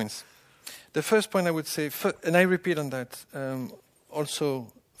 3 points. The first point I would say, and I repeat on that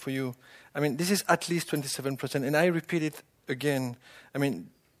also for you, I mean, this is at least 27%, and I repeat it again. I mean,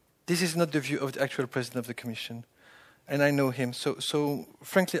 this is not the view of the actual President of the Commission. And I know him. So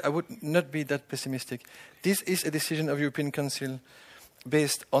frankly, I would not be that pessimistic. This is a decision of European Council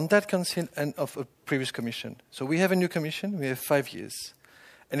based on that Council and of a previous Commission. So we have a new Commission. We have 5 years.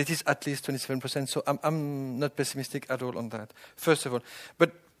 And it is at least 27%. So I'm not pessimistic at all on that, first of all.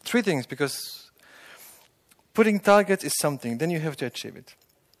 But 3 things, because putting targets is something. Then you have to achieve it.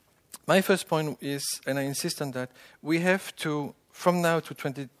 My first point is, and I insist on that, we have to, from now to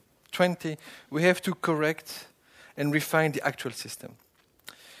 2020, we have to correct and refine the actual system.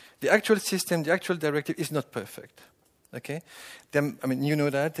 The actual system, the actual directive is not perfect. Okay, I mean, you know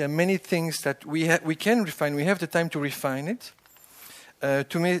that there are many things that we can refine. We have the time to refine it,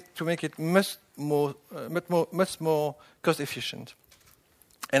 to make it much more cost efficient.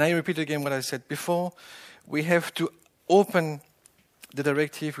 And I repeat again what I said before. We have to open the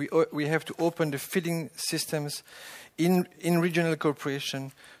directive. We have to open the feeding systems in regional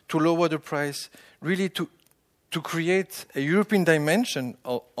cooperation to lower the price, really to create a European dimension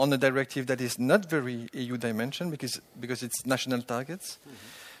on a directive that is not very EU dimension because it's national targets.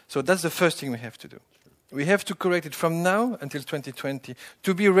 So that's the first thing we have to do. We have to correct it from now until 2020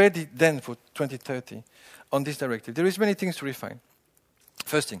 to be ready then for 2030 on this directive. There is many things to refine.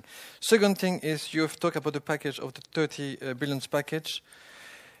 First thing. Second thing is you have talked about the package of the 30 billion package.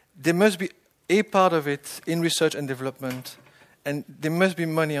 There must be a part of it in research and development. And there must be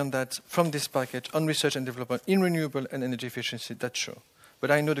money on that from this package on research and development in renewable and energy efficiency, that's sure.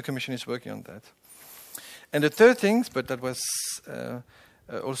 But I know the Commission is working on that. And the third thing, but that was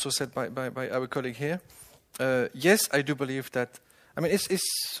also said by our colleague here, yes, I do believe that, I mean,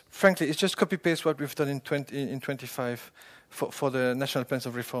 frankly, it's just copy-paste what we've done in 25 for the national plans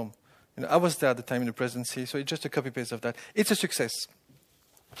of reform. You know, I was there at the time in the presidency, so it's just a copy-paste of that. It's a success.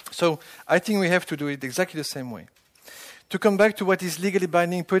 So I think we have to do it exactly the same way. To come back to what is legally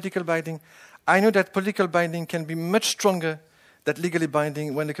binding, political binding, I know that political binding can be much stronger than legally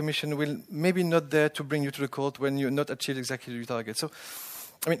binding when the Commission will maybe not there to bring you to the court when you not achieve exactly your target. So,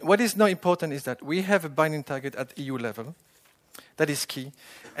 I mean, what is now important is that we have a binding target at EU level. That is key.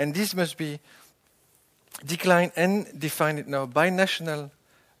 And this must be declined and defined now by national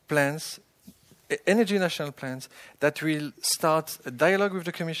plans, energy national plans, that will start a dialogue with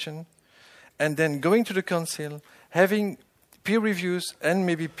the Commission and then going to the Council, having peer reviews and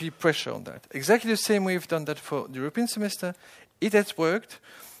maybe peer pressure on that. Exactly the same way we've done that for the European semester. It has worked.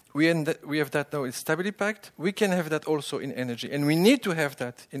 We have that now in Stability Pact. We can have that also in energy. And we need to have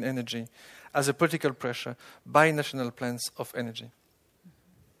that in energy as a political pressure by national plans of energy.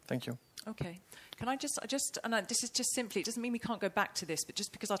 Thank you. Okay. Can I just and this is just simply, it doesn't mean we can't go back to this, but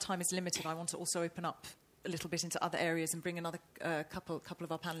just because our time is limited, I want to also open up a little bit into other areas and bring another couple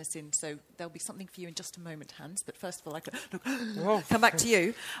of our panellists in. So there'll be something for you in just a moment, Hans. But first of all, I could come back to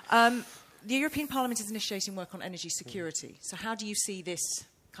you. The European Parliament is initiating work on energy security. So how do you see this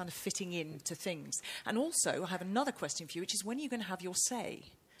kind of fitting into things? And also, I have another question for you, which is when are you going to have your say?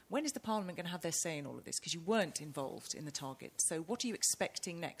 When is the Parliament going to have their say in all of this? Because you weren't involved in the target. So what are you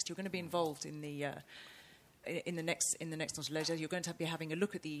expecting next? You're going to be involved in the next legislature. You're going to be having a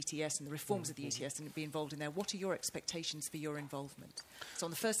look at the ETS and the reforms of the ETS and be involved in there. What are your expectations for your involvement? So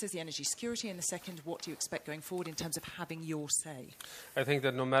on the first is the energy security, and the second, what do you expect going forward in terms of having your say? I think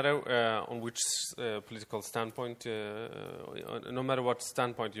that no matter on which political standpoint, no matter what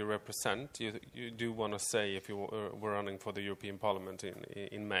standpoint you represent, you do want to say if you were running for the European Parliament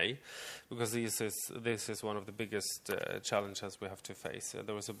in May, because this is one of the biggest challenges we have to face.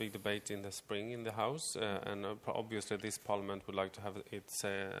 There was a big debate in the spring in the House. And obviously this Parliament would like to have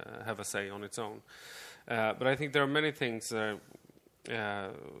a say on its own. But I think there are many things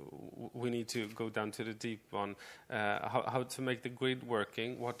we need to go down to the deep on how to make the grid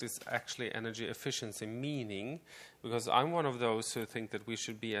working, what is actually energy efficiency meaning, because I'm one of those who think that we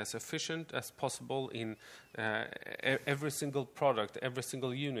should be as efficient as possible in every single product, every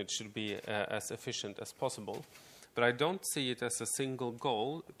single unit should be as efficient as possible. But I don't see it as a single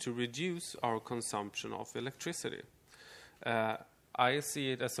goal to reduce our consumption of electricity. I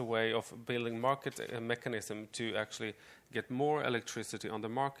see it as a way of building market mechanism to actually get more electricity on the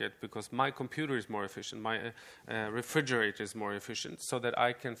market, because my computer is more efficient, my refrigerator is more efficient, so that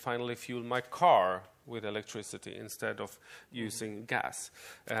I can finally fuel my car with electricity instead of using gas.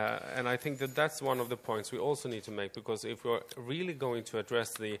 And I think that that's one of the points we also need to make, because if we're really going to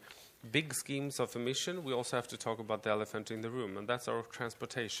address the big schemes of emission, we also have to talk about the elephant in the room, and that's our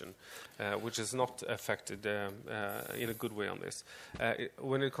transportation, which is not affected in a good way on this.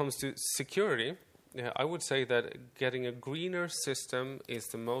 When it comes to security, I would say that getting a greener system is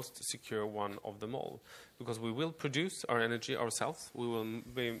the most secure one of them all, because we will produce our energy ourselves, we will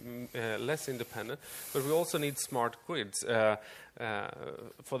be less independent, but we also need smart grids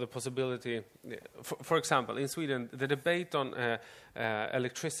for the possibility. For example, in Sweden, the debate on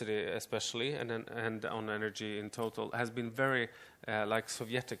electricity especially and on energy in total has been very like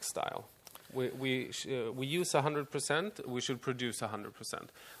Sovietic style. We use 100%, we should produce 100%.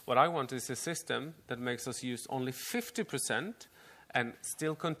 What I want is a system that makes us use only 50% and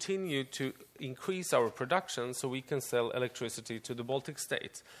still continue to increase our production so we can sell electricity to the Baltic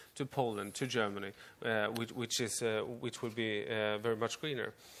states, to Poland, to Germany, which would be very much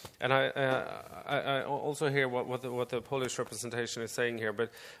greener. And I also hear what the Polish representation is saying here,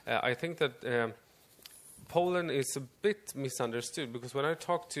 but I think that Poland is a bit misunderstood, because when I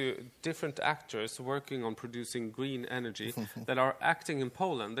talk to different actors working on producing green energy that are acting in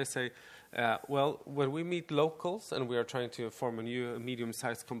Poland, they say, well, when we meet locals and we are trying to form a new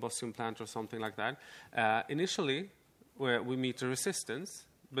medium-sized combustion plant or something like that, initially we meet a resistance,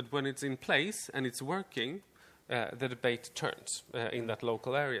 but when it's in place and it's working, the debate turns in that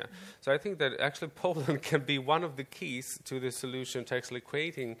local area. So I think that actually Poland can be one of the keys to the solution to actually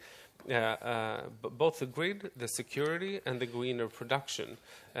creating both the grid, the security, and the greener production.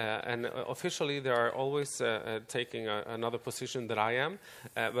 And officially, they are always taking another position that I am.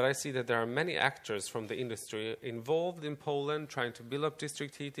 But I see that there are many actors from the industry involved in Poland, trying to build up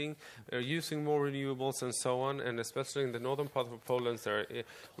district heating, using more renewables and so on. And especially in the northern part of Poland, there are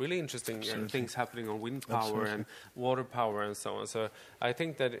really interesting things happening on wind power and water power and so on. So I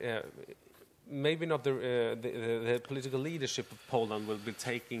think that maybe not the political leadership of Poland will be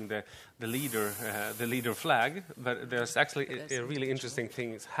taking the leader flag, but there's actually really interesting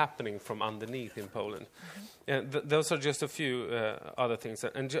things happening from underneath in Poland. Those are just a few other things.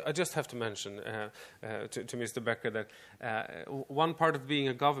 And I just have to mention to Mr. Becker that one part of being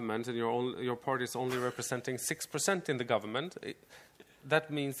a government, and your party is only representing 6% in the government,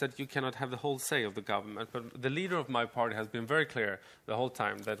 that means that you cannot have the whole say of the government. But the leader of my party has been very clear the whole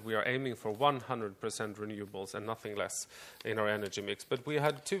time that we are aiming for 100% renewables and nothing less in our energy mix. But we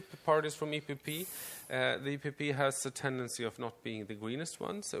had two parties from EPP. The EPP has a tendency of not being the greenest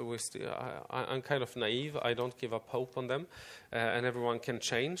one, so I'm kind of naive. I don't give up hope on them, and everyone can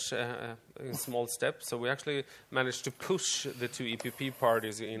change in small steps. So we actually managed to push the two EPP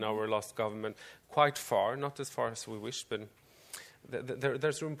parties in our last government quite far, not as far as we wish, but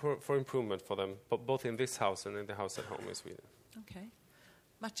there's room for improvement for them, both in this house and in the house at home in Sweden. Okay.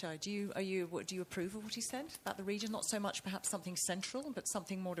 Macho, do you approve of what he said about the region? Not so much perhaps something central, but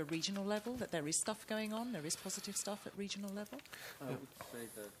something more at a regional level, that there is stuff going on, there is positive stuff at regional level? I would say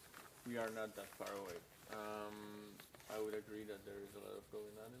that we are not that far away. I would agree that there is a lot of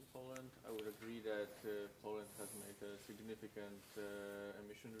going on in Poland. I would agree that Poland has made a significant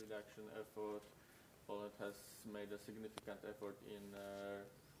emission reduction effort. Poland has made a significant effort in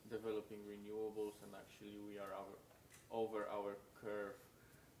developing renewables, and actually we are over our curve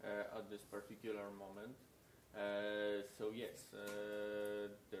at this particular moment. So yes,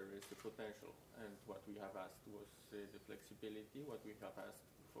 there is the potential, and what we have asked was the flexibility. What we have asked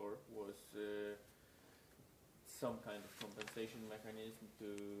for was some kind of compensation mechanism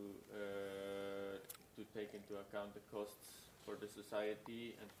to take into account the costs for the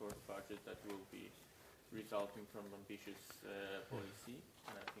society and for the budget that will be resulting from ambitious policy,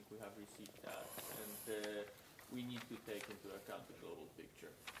 and I think we have received that. And we need to take into account the global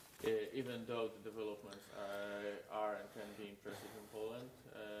picture. Even though the developments are and can be impressive in Poland,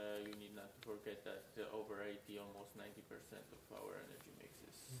 you need not to forget that over 80, almost 90% of our energy mix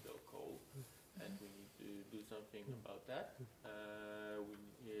is still coal, and we need to do something about that.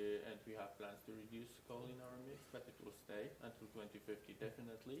 And we have plans to reduce coal in our mix, but it will stay until 2050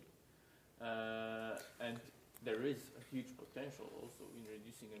 definitely. And there is a huge potential also in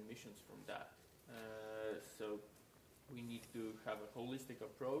reducing emissions from that. So we need to have a holistic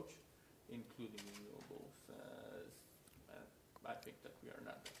approach, including renewables. I think that we are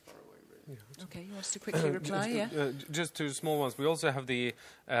not that far away, really. Yeah. Okay, you want to quickly reply? Just two small ones. We also have the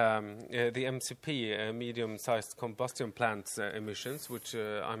MCP, medium-sized combustion plants emissions, which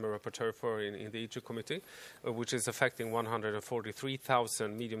I'm a rapporteur for in the EWEA committee, which is affecting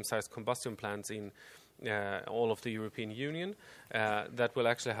 143,000 medium-sized combustion plants in all of the European Union. That will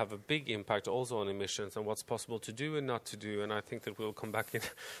actually have a big impact also on emissions and what's possible to do and not to do, and I think that we'll come back in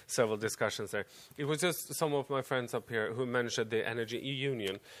several discussions there. It was just some of my friends up here who mentioned the energy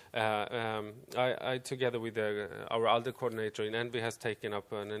union. I together with our ALDE coordinator in ENVI, has taken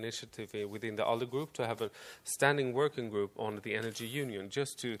up an initiative within the ALDE group to have a standing working group on the energy union,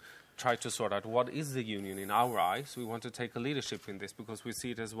 just to try to sort out what is the union in our eyes. We want to take a leadership in this because we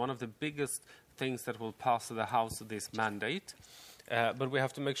see it as one of the biggest things that will pass to the House this mandate. But we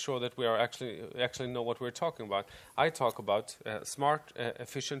have to make sure that we are actually know what we're talking about. I talk about smart,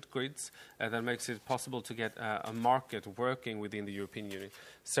 efficient grids that makes it possible to get a market working within the European Union.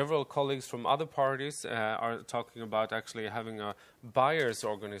 Several colleagues from other parties are talking about actually having a buyers'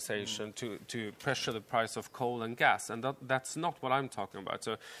 organization to pressure the price of coal and gas, and that's not what I'm talking about.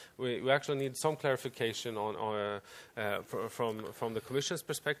 So we actually need some clarification on from the Commission's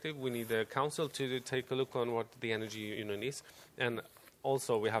perspective. We need the Council to take a look on what the energy union is, and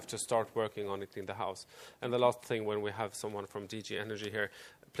also we have to start working on it in the House. And the last thing, when we have someone from DG Energy here,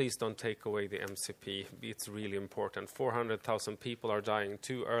 please don't take away the MCP. It's really important. 400,000 people are dying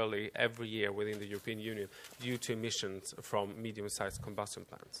too early every year within the European Union due to emissions from medium-sized combustion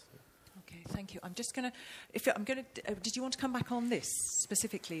plants. Okay, thank you. I'm just going to... did you want to come back on this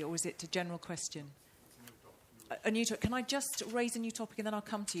specifically, or was it a general question? A new topic. Can I just raise a new topic and then I'll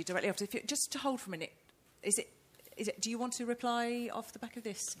come to you directly after? Just to hold for a minute. Do you want to reply off the back of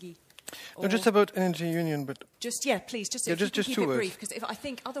this, Guy? No, just about energy union, but just please, just keep it words. brief, because I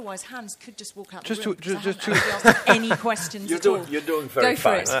think otherwise Hans could just walk out just the room. Just ask any questions at all. You're doing very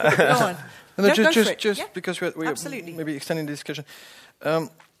fine. Go for it. Go on. Because we're maybe extending the discussion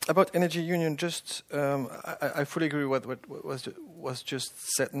about energy union. I fully agree with what was just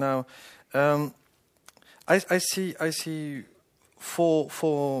said now. I see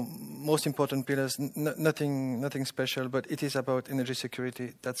four most important pillars, nothing special, but it is about energy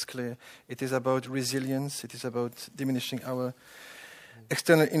security, that's clear. It is about resilience, it is about diminishing our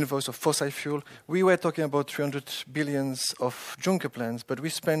external invoice of fossil fuel. We were talking about 300 billions of Juncker plans, but we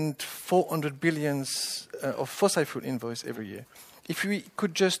spend 400 billions of fossil fuel invoice every year. If we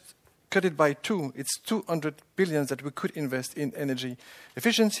could just cut it by 2, it's 200 billions that we could invest in energy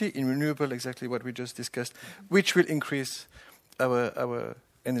efficiency, in renewable, exactly what we just discussed, which will increase our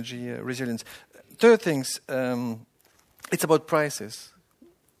energy resilience. Third things, it's about prices.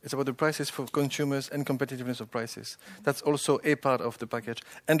 It's about the prices for consumers and competitiveness of prices. That's also a part of the package.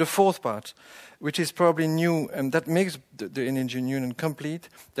 And the fourth part, which is probably new, and that makes the energy union complete,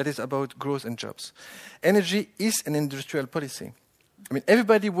 that is about growth and jobs. Energy is an industrial policy. I mean,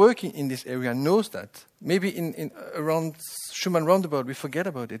 everybody working in this area knows that. Maybe in around Schuman roundabout, we forget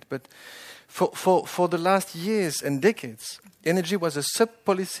about it, but for the last years and decades, energy was a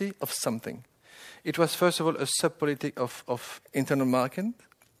sub-policy of something. It was, first of all, a sub-politic of internal market.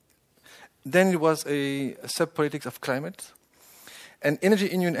 Then it was a sub-politics of climate. And energy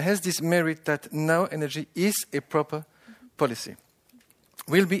union has this merit that now energy is a proper policy.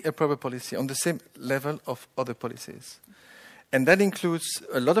 Will be a proper policy on the same level of other policies. And that includes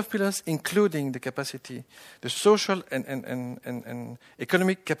a lot of pillars, including the capacity, the social and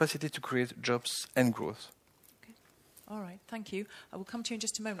economic capacity to create jobs and growth. Okay. All right, thank you. I will come to you in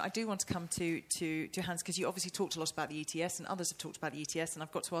just a moment. I do want to come to Hans, because you obviously talked a lot about the ETS, and others have talked about the ETS, and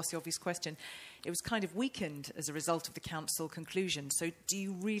I've got to ask the obvious question. It was kind of weakened as a result of the Council conclusion. So do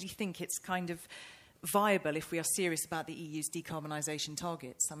you really think it's kind of viable if we are serious about the EU's decarbonisation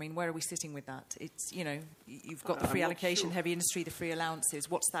targets? I mean, where are we sitting with that? It's, you know, you've got the free allocation, heavy industry, the free allowances.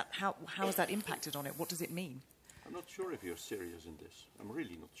 What's that? How has that impacted on it? What does it mean? I'm not sure if you're serious in this. I'm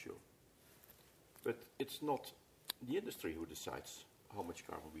really not sure. But it's not the industry who decides how much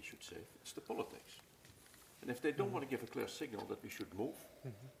carbon we should save. It's the politics. And if they don't want to give a clear signal that we should move,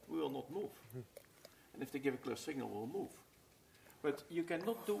 we will not move. And if they give a clear signal, we'll move. But you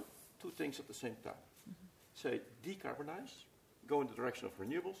cannot do two things at the same time. Say, decarbonize, go in the direction of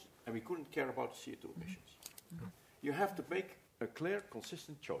renewables, and we couldn't care about the CO2 emissions. You have to make a clear,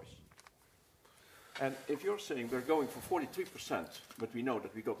 consistent choice. And if you're saying we're going for 43%, but we know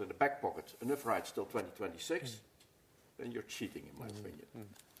that we got in the back pocket enough rights till 2026, then you're cheating, in my opinion.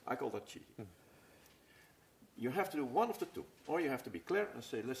 I call that cheating. You have to do one of the two. Or you have to be clear and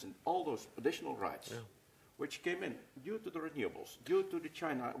say, listen, all those additional rights, which came in due to the renewables, due to the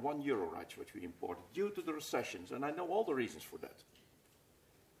China €1 rights which we imported, due to the recessions, and I know all the reasons for that.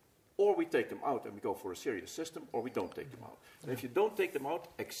 Or we take them out and we go for a serious system, or we don't take them out. And if you don't take them out,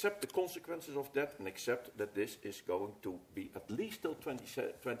 accept the consequences of that and accept that this is going to be at least till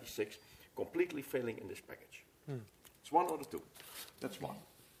 2026 completely failing in this package. It's one or the two. That's one.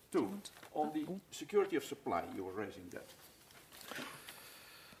 Two, on the security of supply, you were raising that.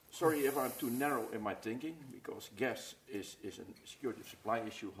 Sorry if I'm too narrow in my thinking, because gas is a security of supply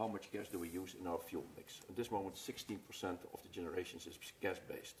issue. How much gas do we use in our fuel mix? At this moment, 16% of the generations is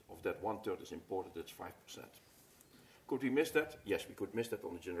gas-based. Of that, 1/3 is imported, that's 5%. Could we miss that? Yes, we could miss that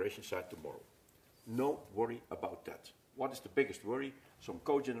on the generation side tomorrow. No worry about that. What is the biggest worry? Some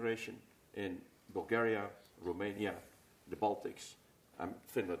cogeneration in Bulgaria, Romania, the Baltics, and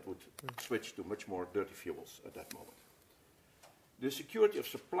Finland would switch to much more dirty fuels at that moment. The security of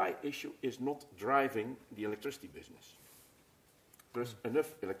supply issue is not driving the electricity business. There's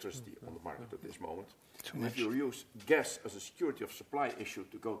enough electricity on the market at this moment. And if you use gas as a security of supply issue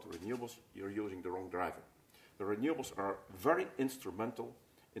to go to renewables, you're using the wrong driver. The renewables are very instrumental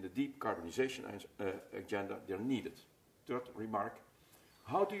in the decarbonisation agenda. They're needed. Third remark,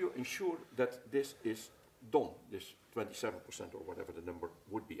 how do you ensure that this is done, this 27% or whatever the number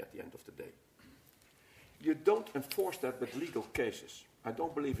would be at the end of the day? You don't enforce that with legal cases. I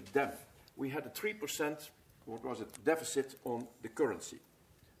don't believe it then. We had a 3%, what was it, deficit on the currency.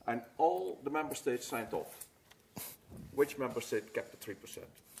 And all the member states signed off. Which member state kept the 3%?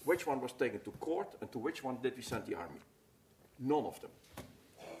 Which one was taken to court, and to which one did we send the army? None of them.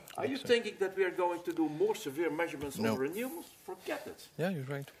 Are you thinking that we are going to do more severe measurements on renewables? Forget it. Yeah, you're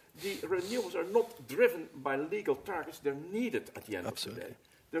right. The renewables are not driven by legal targets. They're needed at the end of the day.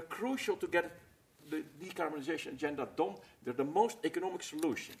 They're crucial to get the decarbonisation agenda done. They're the most economic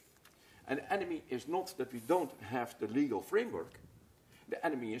solution. And the enemy is not that we don't have the legal framework. The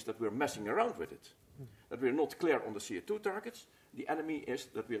enemy is that we're messing around with it. That we're not clear on the CO2 targets. The enemy is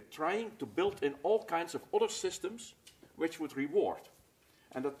that we're trying to build in all kinds of other systems which would reward.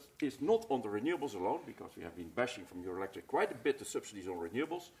 And that is not on the renewables alone, because we have been bashing from Eurelectric quite a bit the subsidies on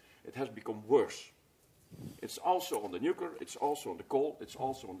renewables. It has become worse. It's also on the nuclear, it's also on the coal, it's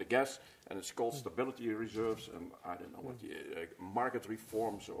also on the gas, and it's called stability reserves, and I don't know what the market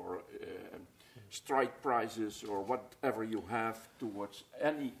reforms or strike prices or whatever you have towards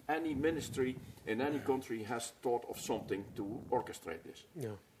any ministry in any country has thought of something to orchestrate this.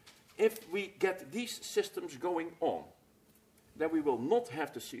 Yeah. If we get these systems going on, then we will not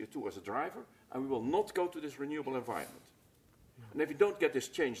have the CO2 as a driver, and we will not go to this renewable environment. And if you don't get this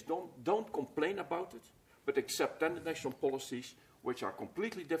change done, don't complain about it, but accept then the national policies which are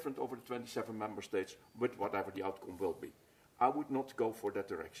completely different over the 27 member states with whatever the outcome will be. I would not go for that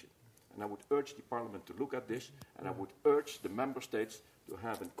direction. And I would urge the Parliament to look at this, and I would urge the member states to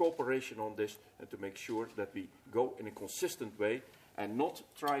have a cooperation on this and to make sure that we go in a consistent way and not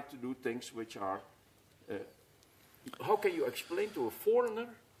try to do things which are... how can you explain to a foreigner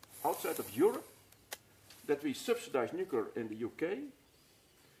outside of Europe that we subsidize nuclear in the UK,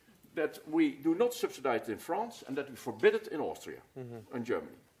 that we do not subsidize it in France, and that we forbid it in Austria and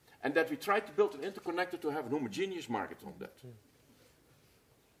Germany, and that we try to build an interconnector to have a homogeneous market on that?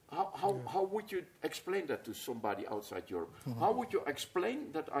 How would you explain that to somebody outside Europe? How would you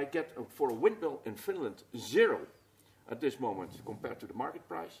explain that I get, for a windmill in Finland, 0 at this moment compared to the market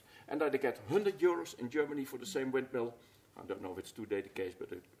price, and that I get €100 in Germany for the same windmill? I don't know if it's today the case,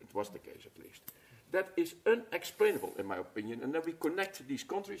 but it was the case at least. That is unexplainable, in my opinion. And then we connect these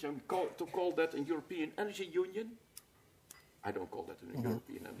countries and we call that a European Energy Union. I don't call that a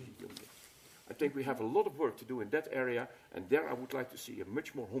European Energy Union. I think we have a lot of work to do in that area, and there I would like to see a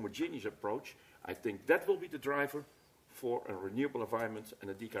much more homogeneous approach. I think that will be the driver for a renewable environment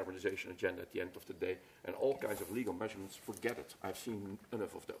and a decarbonisation agenda at the end of the day. And all kinds of legal measurements, forget it. I've seen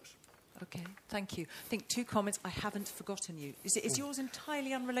enough of those. Okay, thank you. I think 2 comments. I haven't forgotten you. Is yours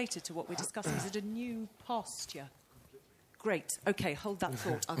entirely unrelated to what we're discussing? Is it a new posture? Great. Okay, hold that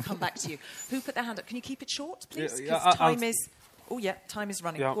thought. I'll come back to you. Who put their hand up? Can you keep it short, please? Because time is... Oh, yeah, time is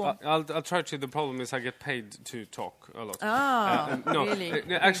running. Yeah, Go on. I'll try to. The problem is I get paid to talk a lot. No, really?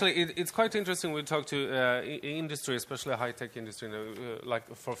 Actually, it's quite interesting. We talk to industry, especially high-tech industry,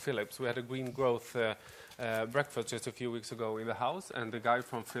 like for Philips. We had a green growth breakfast just a few weeks ago in the house, and the guy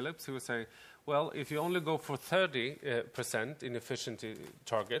from Philips, he was saying, well, if you only go for 30% in efficiency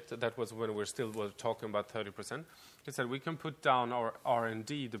target, that was when we still were talking about 30%, he said we can put down our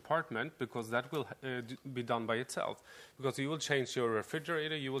R&D department because that will be done by itself. Because you will change your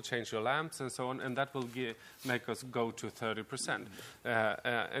refrigerator, you will change your lamps and so on, and that will make us go to 30%.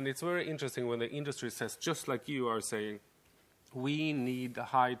 And it's very interesting when the industry says, just like you are saying, we need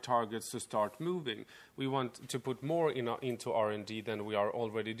high targets to start moving. We want to put more into R&D than we are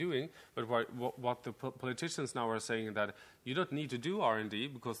already doing. But what the politicians now are saying that you don't need to do R&D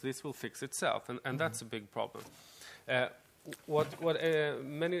because this will fix itself, and that's a big problem. What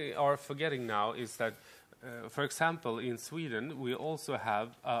many are forgetting now is that, for example, in Sweden, we also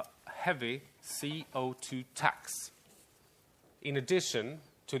have a heavy CO2 tax in addition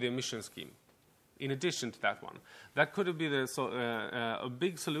to the emission scheme. In addition to that one. That could have been a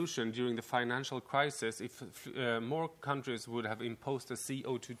big solution during the financial crisis if more countries would have imposed a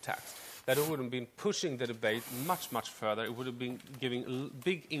CO2 tax. That would have been pushing the debate much, much further. It would have been giving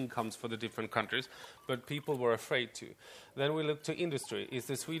big incomes for the different countries, but people were afraid to. Then we look to industry. Is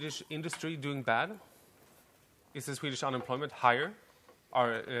the Swedish industry doing bad? Is the Swedish unemployment higher?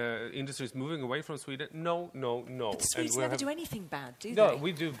 Are industries moving away from Sweden? No. But the Swedes never do anything bad, do they? No,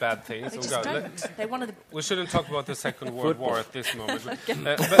 we do bad things. They just don't. They're one of the... We shouldn't talk about the Second World War at this moment. But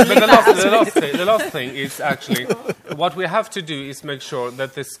the last thing is actually what we have to do is make sure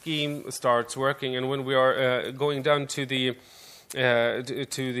that the scheme starts working. And when we are going down to the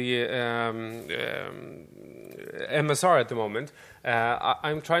MSR at the moment,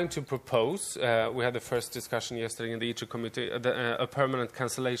 I'm trying to propose, we had the first discussion yesterday in the ITRE committee, a permanent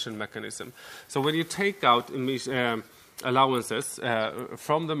cancellation mechanism. So when you take out allowances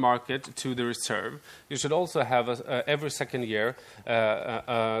from the market to the reserve, you should also have every second year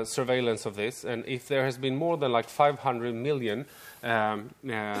surveillance of this. And if there has been more than like 500 million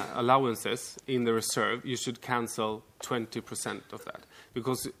allowances in the reserve, you should cancel 20% of that.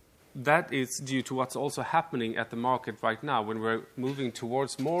 Because that is due to what's also happening at the market right now. When we're moving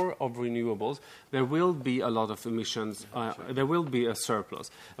towards more of renewables, there will be a lot of emissions. There will be a surplus.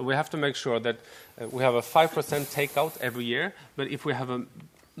 And we have to make sure that we have a 5% takeout every year. But if we have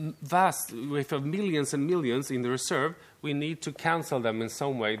we have millions and millions in the reserve, we need to cancel them in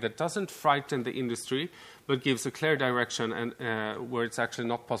some way that doesn't frighten the industry, but gives a clear direction and where it's actually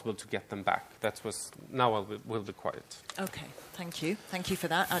not possible to get them back. That's what now will be quiet. Okay, thank you. Thank you for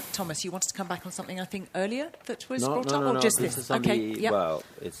that. Thomas, you wanted to come back on something I think earlier that was brought up, or just this? This is on okay, the, yeah. Well,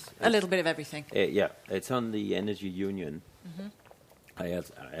 it's a little bit of everything. Yeah, it's on the energy union. Mm-hmm. I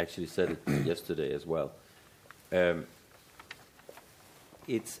actually said it yesterday as well. I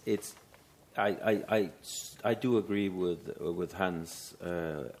do agree with Hans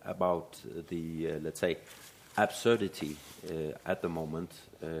about the let's say absurdity at the moment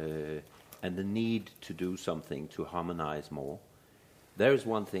and the need to do something to harmonize more. There is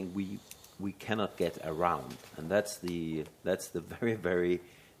one thing we cannot get around, and that's the very, very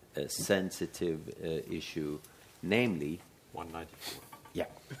sensitive issue, namely 194. Yeah,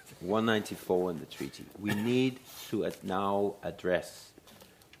 194 in the treaty. We need to now address,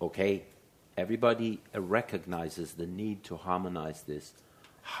 okay, everybody recognizes the need to harmonize this.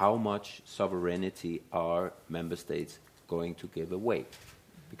 How much sovereignty are member states going to give away?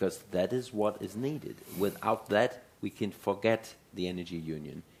 Because that is what is needed. Without that, we can forget the energy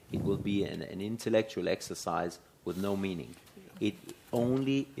union. It will be an intellectual exercise with no meaning. It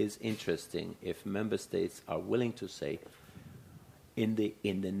only is interesting if member states are willing to say, for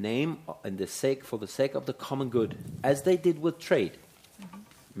the sake of the common good, as they did with trade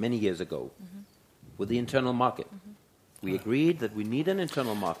many years ago, with the internal market. We agreed that we need an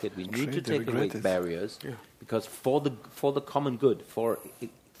internal market. We need to take away barriers because for the common good, for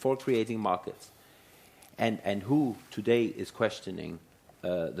creating markets. And who today is questioning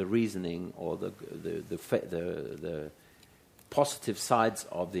the reasoning or the positive sides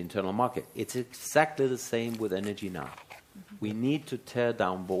of the internal market? It's exactly the same with energy now. We need to tear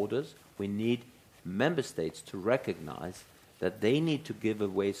down borders. We need member states to recognize that they need to give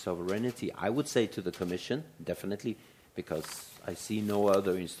away sovereignty. I would say to the Commission, definitely, because I see no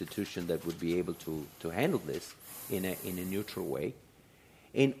other institution that would be able to handle this in a neutral way,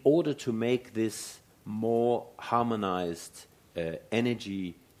 in order to make this more harmonized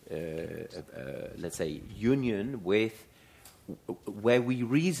energy, let's say, union with where we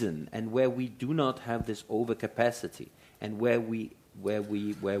reason and where we do not have this overcapacity, and where we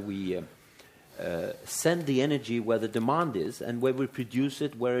send the energy where the demand is, and where we produce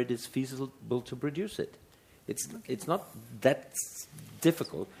it where it is feasible to produce it. It's not that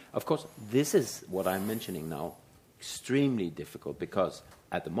difficult. Of course, this is what I'm mentioning now, extremely difficult, because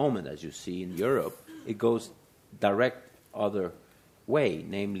at the moment, as you see in Europe, it goes direct other way,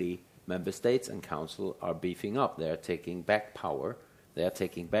 namely member states and council are beefing up. They are taking back power. They are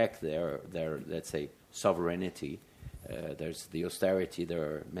taking back their let's say, sovereignty. There's the austerity. There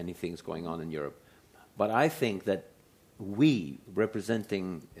are many things going on in Europe. But I think that we,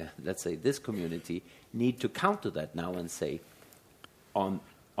 representing, let's say, this community, need to counter that now and say, on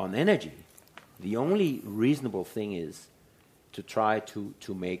energy, the only reasonable thing is to try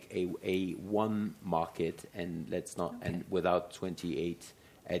to make a one market, and let's not and without 28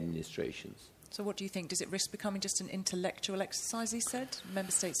 administrations. So what do you think? Does it risk becoming just an intellectual exercise, he said?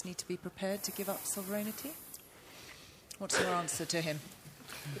 Member states need to be prepared to give up sovereignty? What's your answer to him?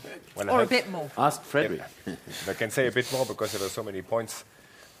 Well, or a bit more? Ask Frederick. I can say a bit more because there are so many points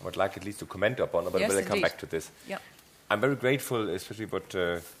I would like at least to comment upon, but yes, I will come back to this. Yep. I'm very grateful, especially what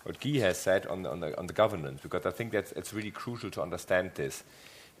Guy has said on the governance, because I think it's really crucial to understand this.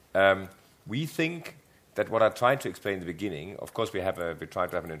 We think that what I tried to explain in the beginning, of course we try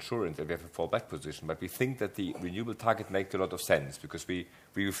to have an insurance and we have a fallback position, but we think that the renewable target makes a lot of sense because we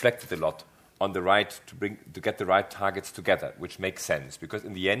reflected a lot on the right to get the right targets together, which makes sense. Because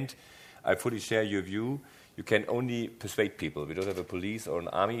in the end, I fully share your view. You can only persuade people. We don't have a police or an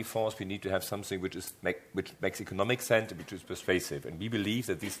army force. We need to have something which makes economic sense and which is persuasive. And we believe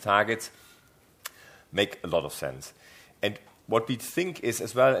that these targets make a lot of sense. And what we think is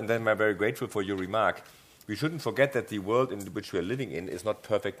as well, and then I'm very grateful for your remark, we shouldn't forget that the world in which we are living in is not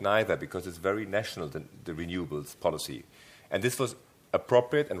perfect neither, because it's very national, the renewables policy. And this was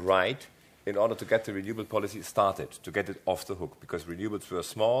appropriate and right in order to get the renewable policy started, to get it off the hook, because renewables were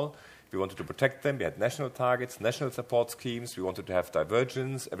small. We wanted to protect them. We had national targets, national support schemes. We wanted to have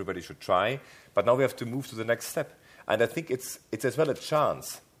divergence. Everybody should try. But now we have to move to the next step. And I think it's as well a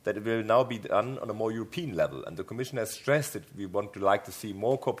chance that it will now be done on a more European level. And the Commission has stressed that we want to like to see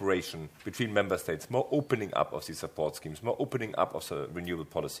more cooperation between member states, more opening up of these support schemes, more opening up of the renewable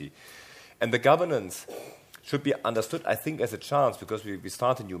policy. And the governance should be understood, I think, as a chance, because we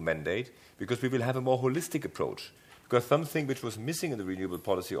start a new mandate, because we will have a more holistic approach. Because something which was missing in the renewable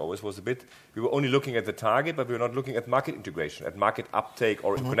policy always was we were only looking at the target, but we were not looking at market integration, at market uptake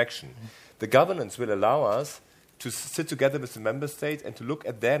or connection. The governance will allow us to sit together with the member states and to look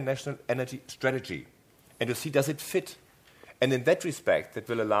at their national energy strategy and to see, does it fit? And in that respect, that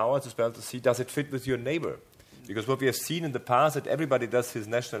will allow us as well to see, does it fit with your neighbor? Because what we have seen in the past, that everybody does his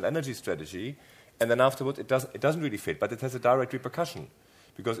national energy strategy, and then afterwards it doesn't really fit, but it has a direct repercussion.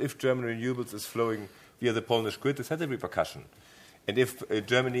 Because if German renewables is flowing via the Polish grid, this has a repercussion. And if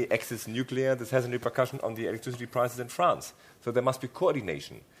Germany exits nuclear, this has a repercussion on the electricity prices in France. So there must be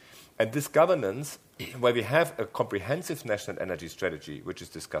coordination. And this governance, where we have a comprehensive national energy strategy, which is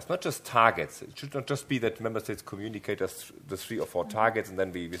discussed, not just targets. It should not just be that member states communicate us the 3 or 4 targets and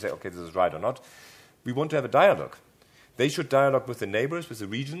then we say, okay, this is right or not. We want to have a dialogue. They should dialogue with the neighbors, with the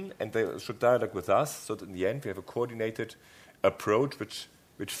region, and they should dialogue with us, so that in the end we have a coordinated approach which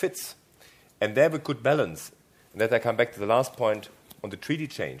fits. And there we could balance. And that I come back to the last point on the treaty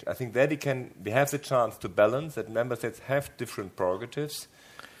change. I think there we have the chance to balance that member states have different prerogatives.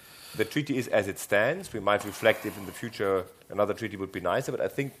 The treaty is as it stands. We might reflect if in the future another treaty would be nicer, but I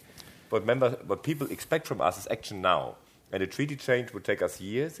think what people expect from us is action now. And a treaty change would take us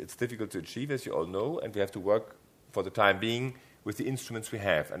years. It's difficult to achieve, as you all know, and we have to work for the time being with the instruments we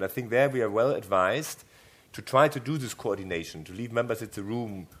have. And I think there we are well advised to try to do this coordination, to leave member states a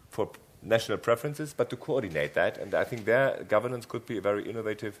room for national preferences, but to coordinate that. And I think their governance could be a very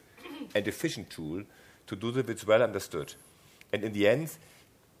innovative and efficient tool to do that if it's well understood. And in the end,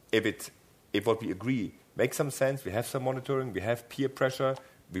 if what we agree makes some sense, we have some monitoring, we have peer pressure,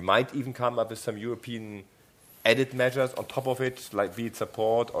 we might even come up with some European added measures on top of it, like be it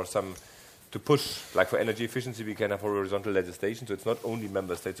support or some to push, like for energy efficiency, we can have horizontal legislation, so it's not only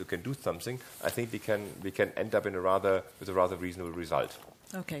member states who can do something. I think we can end up with a rather reasonable result.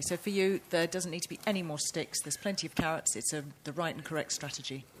 Okay, so for you, there doesn't need to be any more sticks. There's plenty of carrots. It's the right and correct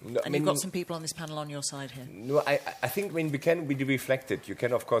strategy. No, and you've got some people on this panel on your side here. No, I think we can be reflected. You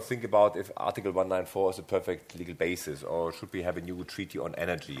can, of course, think about if Article 194 is a perfect legal basis, or should we have a new treaty on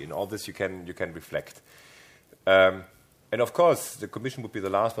energy. And all this you can reflect. And of course, the Commission would be the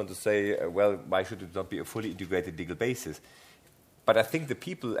last one to say, well, why should it not be a fully integrated legal basis? But I think the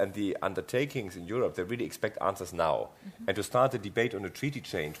people and the undertakings in Europe, they really expect answers now. Mm-hmm. And to start a debate on a treaty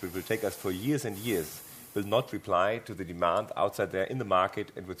change, which will take us for years and years, will not reply to the demand outside there in the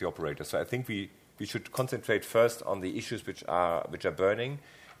market and with the operators. So I think we should concentrate first on the issues which are burning,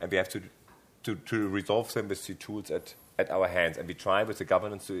 and we have to resolve them with the tools at our hands. And we try with the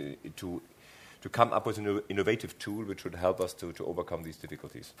governance to come up with an innovative tool which would help us to overcome these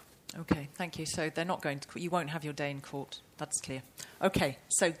difficulties. Okay, thank you. So they're not going to. You won't have your day in court. That's clear. Okay,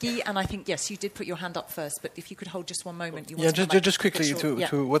 so Guy, and I think yes, you did put your hand up first, but if you could hold just one moment. Just quickly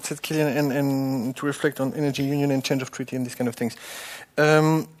to what said Kilian and to reflect on energy union and change of treaty and these kind of things.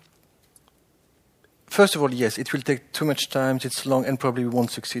 First of all, yes, it will take too much time. It's long, and probably we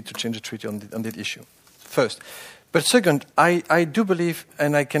won't succeed to change the treaty on that issue. First. But second, I do believe,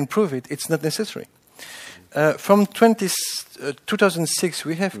 and I can prove it, it's not necessary. From 2006,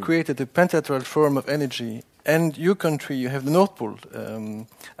 we have created a Pentlateral Forum of Energy, and your country, you have the North Pole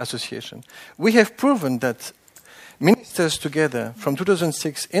Association. We have proven that ministers together from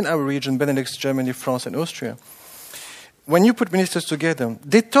 2006 in our region, Benelux, Germany, France, and Austria, when you put ministers together,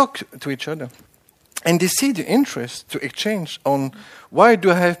 they talk to each other. And they see the interest to exchange on why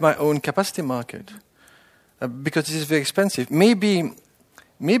do I have my own capacity market? Because it is very expensive. Maybe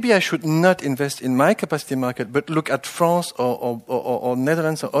I should not invest in my capacity market, but look at France or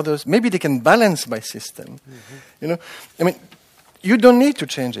Netherlands or others. Maybe they can balance my system. Mm-hmm. You don't need to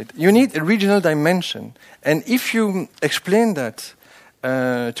change it. You need a regional dimension. And if you explain that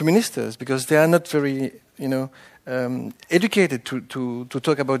to ministers, because they are not very, educated to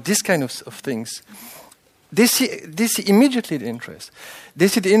talk about this kind of things, they see immediately the interest. They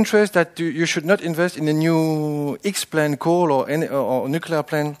see the interest that you should not invest in a new X plant, coal or nuclear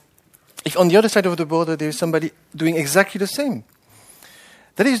plant, if on the other side of the border there is somebody doing exactly the same.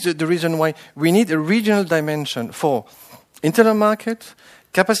 That is the reason why we need a regional dimension for internal market,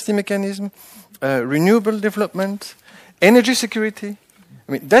 capacity mechanism, renewable development, energy security.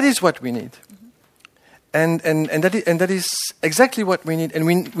 That is what we need. And that is exactly what we need, and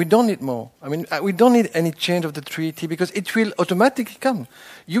we don't need more. We don't need any change of the treaty because it will automatically come.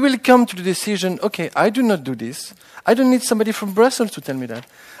 You will come to the decision, okay, I do not do this. I don't need somebody from Brussels to tell me that.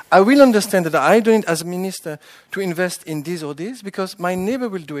 I will understand that I don't need, as a minister, to invest in this or this because my neighbor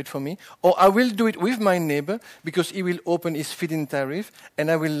will do it for me, or I will do it with my neighbor because he will open his feed-in tariff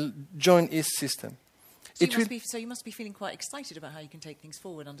and I will join his system. So you must be feeling quite excited about how you can take things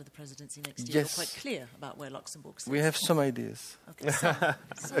forward under the presidency next year. Yes. You're quite clear about where Luxembourg sits. We have some ideas. Okay, some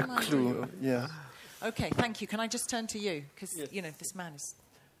a clue, yeah. Okay, thank you. Can I just turn to you? Because, yes. This man is...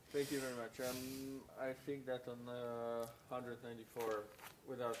 Thank you very much. I think that on 194,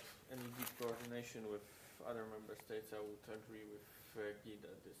 without any deep coordination with other member states, I would agree with Guy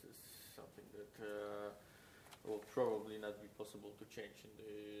that this is something that will probably not be possible to change in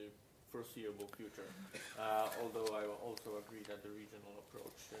the foreseeable future. Although I also agree that the regional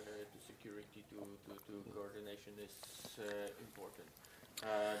approach to security, to coordination is important.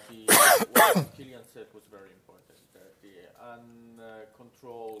 What Kilian said was very important. The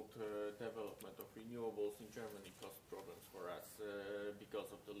uncontrolled development of renewables in Germany caused problems for us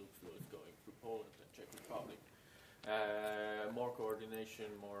because of the Lux laws going through Poland and Czech Republic. More coordination,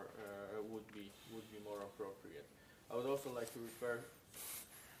 would be more appropriate. I would also like to refer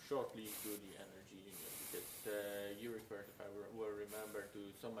shortly to the energy union because you referred, if I will remember, to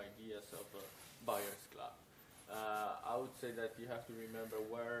some ideas of a buyer's club. I would say that you have to remember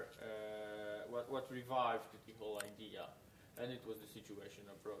what revived the whole idea, and it was the situation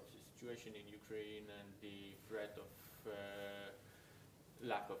abroad, the situation in Ukraine and the threat of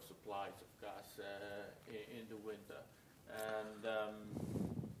lack of supplies of gas in the winter.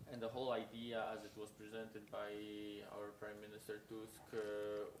 And the whole idea, as it was presented by our Prime Minister Tusk,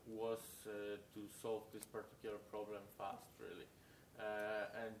 was to solve this particular problem fast, really.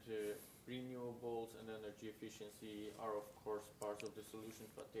 And renewables and energy efficiency are, of course, part of the solution,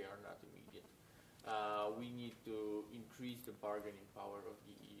 but they are not immediate. We need to increase the bargaining power of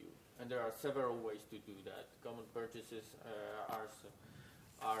the EU, and there are several ways to do that. Common purchases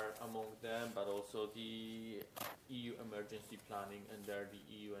are among them, but also the EU emergency planning, and there the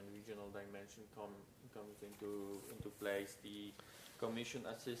EU and regional dimension comes into place. The Commission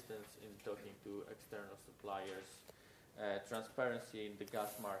assistance in talking to external suppliers, transparency in the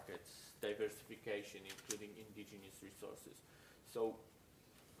gas markets, diversification, including indigenous resources. So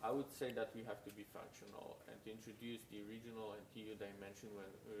I would say that we have to be functional and introduce the regional and EU dimension when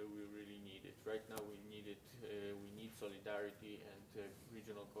we really need it. Right now we need it. We need solidarity and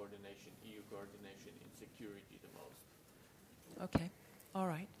regional coordination, EU coordination in security the most. Okay, all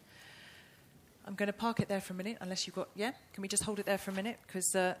right. I'm going to park it there for a minute, unless you've got... Yeah? Can we just hold it there for a minute?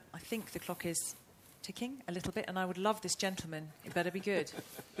 Because I think the clock is ticking a little bit, and I would love this gentleman. It better be good.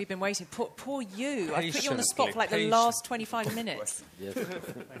 We've been waiting. Poor you. I put you on the spot for like the last 25 minutes. Yes.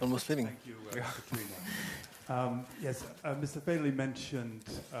 Almost leaving. Thank you, Katrina. Yes, Mr. Federley mentioned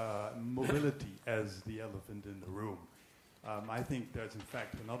mobility as the elephant in the room. I think there's, in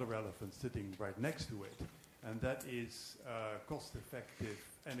fact, another elephant sitting right next to it, and that is cost-effective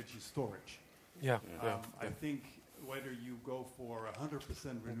energy storage. I think whether you go for 100%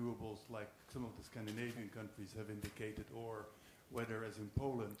 renewables like some of the Scandinavian countries have indicated, or whether, as in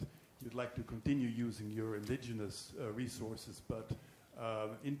Poland, you'd like to continue using your indigenous resources but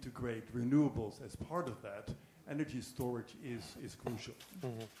integrate renewables as part of that, energy storage is crucial.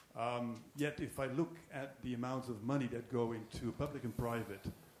 Yet if I look at the amounts of money that go into public and private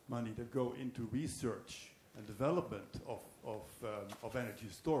money that go into research and development of energy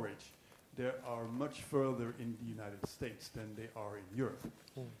storage, they are much further in the United States than they are in Europe.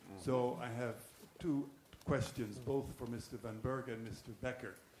 So I have two questions, both for Mr. Van Bergen and Mr.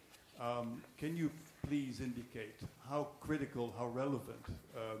 Becker. Can you please indicate how critical, how relevant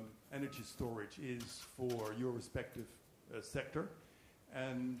energy storage is for your respective sector?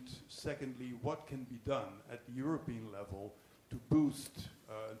 And secondly, what can be done at the European level to boost,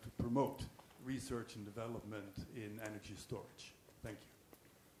 to promote research and development in energy storage? Thank you.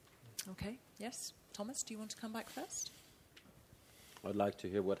 Okay, yes. Thomas, do you want to come back first? I'd like to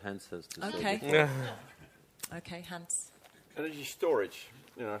hear what Hans has to say. Okay. Okay, Hans. Energy storage.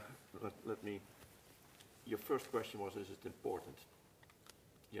 Let me. Your first question was: is it important?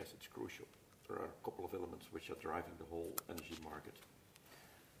 Yes, it's crucial. There are a couple of elements which are driving the whole energy market.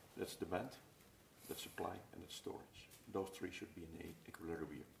 That's demand, that's supply, and that's storage. Those three should be in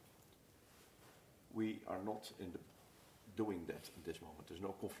equilibrium. We are not doing that at this moment. There's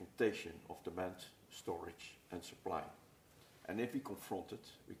no confrontation of demand, storage, and supply. And if we confront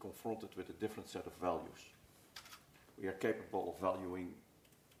it with a different set of values. We are capable of valuing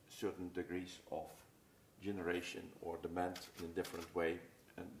certain degrees of generation or demand in a different way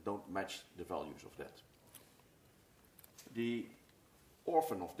and don't match the values of that. The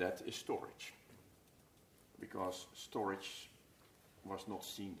orphan of that is storage, because storage was not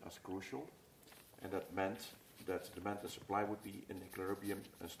seen as crucial, and that meant that demand and supply would be in equilibrium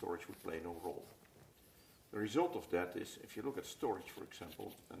and storage would play no role. The result of that is, if you look at storage, for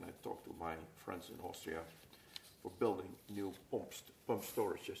example, and I talked to my friends in Austria for building new pump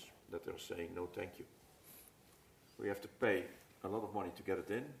storages, that they're saying no thank you. We have to pay a lot of money to get it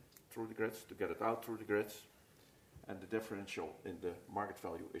in through the grids, to get it out through the grids, and the differential in the market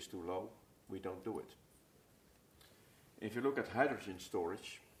value is too low. We don't do it. If you look at hydrogen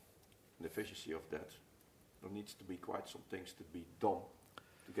storage, the efficiency of that, there needs to be quite some things to be done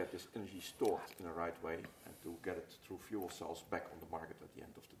to get this energy stored in the right way and to get it through fuel cells back on the market at the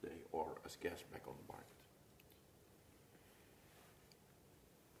end of the day, or as gas back on the market.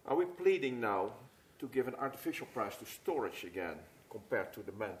 Are we pleading now to give an artificial price to storage again compared to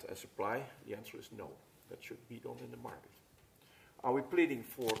demand and supply? The answer is no. That should be done in the market. Are we pleading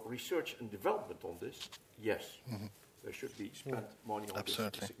for research and development on this? Yes. There should be spent money on this.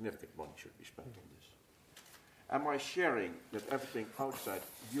 Significant money should be spent on this. Am I sharing that everything outside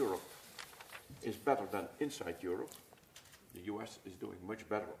Europe is better than inside Europe? The US is doing much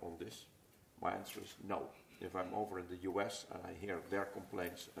better on this. My answer is no. If I'm over in the US and I hear their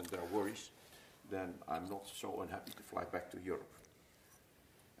complaints and their worries, then I'm not so unhappy to fly back to Europe.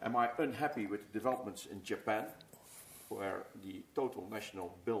 Am I unhappy with the developments in Japan, where the total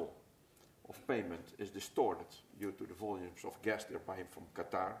national bill of payment is distorted due to the volumes of gas they're buying from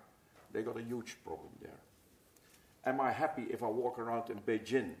Qatar? They got a huge problem there. Am I happy if I walk around in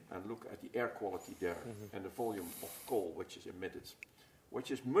Beijing and look at the air quality there and the volume of coal which is emitted, which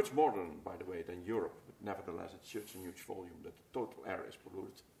is much more than, by the way, than Europe, but nevertheless it's such a huge volume that the total air is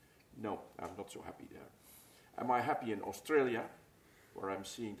polluted? No, I'm not so happy there. Am I happy in Australia, where I'm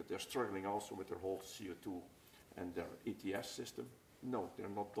seeing that they're struggling also with their whole CO2 and their ETS system? No, they're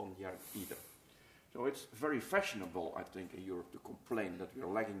not done yet either. So it's very fashionable, I think, in Europe to complain that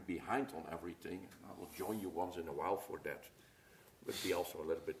we're lagging behind on everything. I will join you once in a while for that, but be also a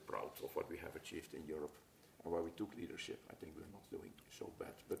little bit proud of what we have achieved in Europe. and where we took leadership, I think we're not doing so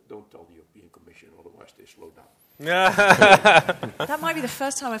bad. But don't tell the European Commission, otherwise they slow down. That might be the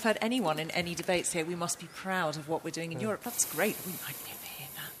first time I've heard anyone in any debate say we must be proud of what we're doing in Europe. That's great. We might never hear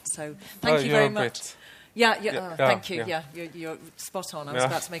that. So thank you very much. Thank you. Yeah, you're spot on. I was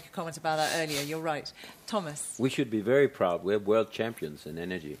about to make a comment about that earlier. You're right. Thomas? We should be very proud. We're world champions in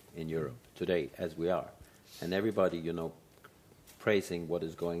energy in Europe today, as we are. And everybody, praising what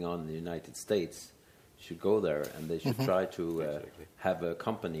is going on in the United States should go there, and they should try to have a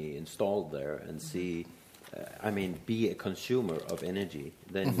company installed there and see, be a consumer of energy.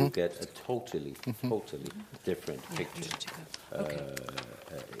 Then you get a totally different picture,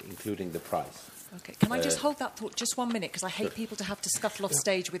 including the price. Okay, can I just hold that thought just 1 minute, because I hate people to have to scuttle off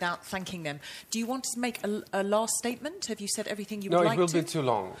stage without thanking them. Do you want to make a last statement? Have you said everything you would like to? No, it will be too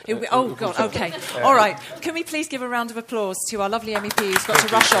long. God, okay. All right. Can we please give a round of applause to our lovely MEP who's got to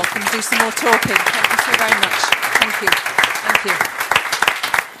rush off and do some more talking? Thank you so very much. Thank you.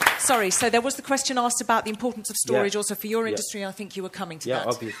 Sorry, so there was the question asked about the importance of storage also for your industry. I think you were coming to that. Yeah,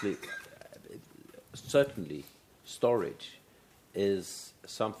 obviously. Certainly, storage is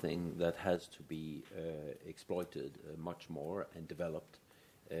something that has to be exploited much more and developed.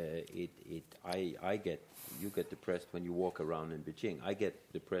 You get depressed when you walk around in Beijing. I get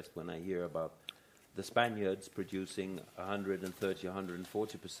depressed when I hear about the Spaniards producing 130,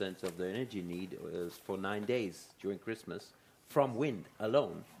 140% of their energy need for 9 days during Christmas from wind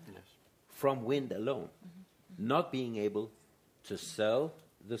alone. Yes. From wind alone. Not being able to sell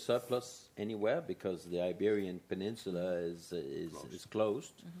the surplus anywhere because the Iberian Peninsula is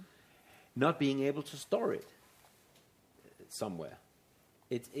closed. Not being able to store it somewhere.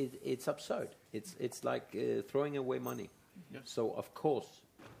 It's absurd. It's like throwing away money. So of course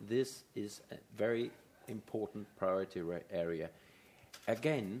this is a very important priority area.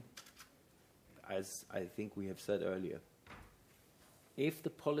 Again, as I think we have said earlier, if the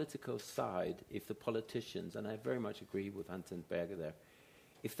political side, if the politicians, and I very much agree with Anton Berger there,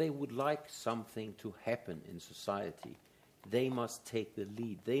 if they would like something to happen in society, they must take the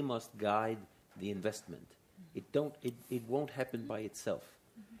lead. They must guide the investment. It won't happen by itself.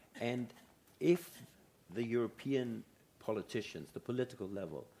 And if the European politicians, the political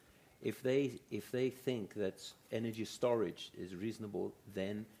level, if they think that energy storage is reasonable,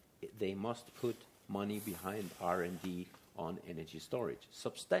 then they must put money behind R&D on energy storage,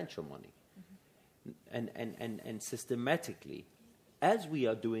 substantial money, and systematically, as we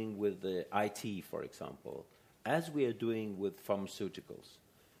are doing with the IT, for example, as we are doing with pharmaceuticals.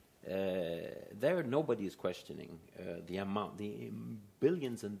 There, nobody is questioning the amount, the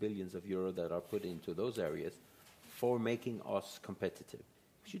billions and billions of euro that are put into those areas for making us competitive.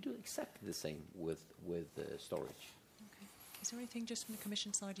 We should do exactly the same with storage. Okay. Is there anything just from the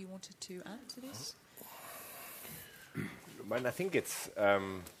Commission side you wanted to add to this? Well, I think it's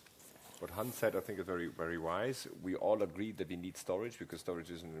what Hans said. I think is very, very wise. We all agree that we need storage because storage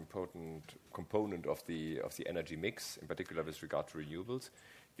is an important component of the energy mix, in particular with regard to renewables.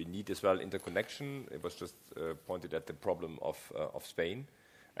 We need as well interconnection. It was just pointed at the problem of Spain.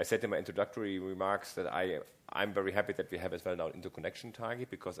 I said in my introductory remarks that I'm very happy that we have as well now an interconnection target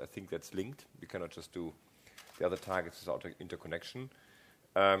because I think that's linked. We cannot just do the other targets without interconnection.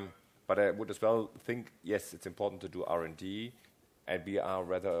 But I would as well think, yes, it's important to do R&D, and we are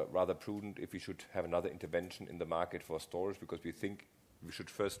rather prudent if we should have another intervention in the market for storage because we think we should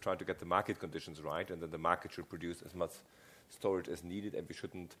first try to get the market conditions right, and then the market should produce as much storage as needed, and we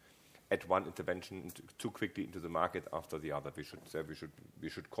shouldn't add one intervention too quickly into the market after the other. We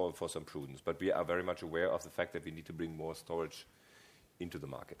should call for some prudence, but we are very much aware of the fact that we need to bring more storage into the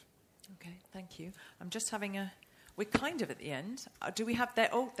market. Okay, thank you. I'm just having we're kind of at the end. Do we have there?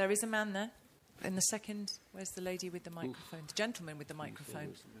 Oh, there is a man there in the second. Where's the lady with the microphone? The gentleman with the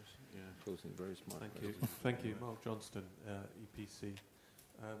microphone. Closing very smart. Thank you. Thank you, Mark Johnston, EPC.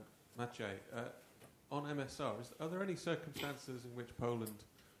 Maciej, on MSR, are there any circumstances in which Poland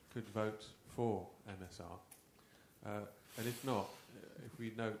could vote for MSR? And if not, if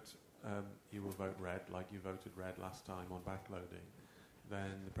we note you will vote red, like you voted red last time on backloading,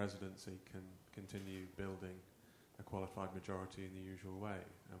 then the presidency can continue building a qualified majority in the usual way.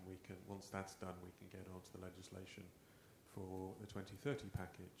 And we can, once that's done, we can get onto the legislation for the 2030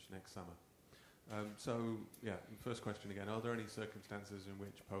 package next summer. First question again, are there any circumstances in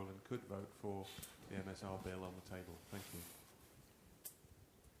which Poland could vote for the MSR bill on the table? Thank you.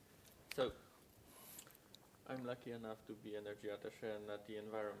 So, I'm lucky enough to be energy attaché and not the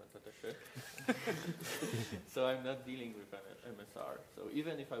environment attaché. So I'm not dealing with MSR. So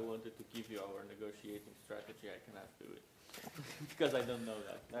even if I wanted to give you our negotiating strategy, I cannot do it because I don't know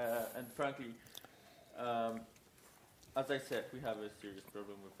that. And frankly, As I said, we have a serious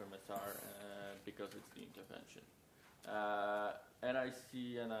problem with MSR because it's the intervention. And I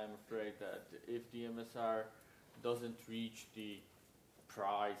see and I'm afraid that if the MSR doesn't reach the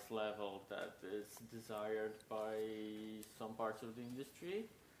price level that is desired by some parts of the industry,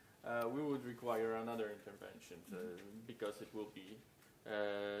 we would require another intervention because it will be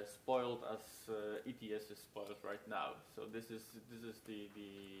spoiled as ETS is spoiled right now. So this is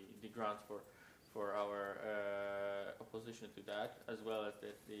the grounds for our opposition to that, as well as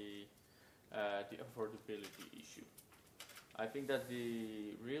the affordability issue. I think that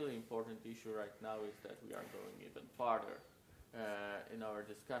the really important issue right now is that we are going even farther in our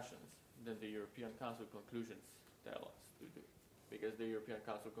discussions than the European Council conclusions tell us to do. Because the European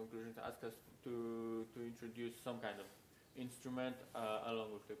Council conclusions ask us to introduce some kind of instrument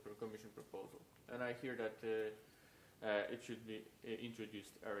along with the Commission proposal. And I hear that it should be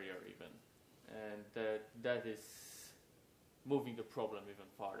introduced earlier even. And that is moving the problem even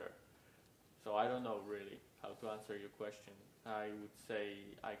farther. So I don't know really how to answer your question. I would say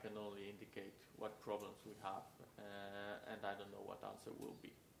I can only indicate what problems we have, and I don't know what answer will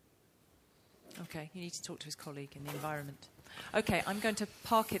be. Okay, you need to talk to his colleague in the environment. Okay, I'm going to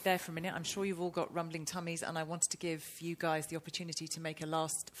park it there for a minute. I'm sure you've all got rumbling tummies, and I wanted to give you guys the opportunity to make a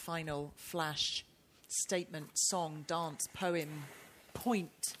last, final, flash statement, song, dance, poem,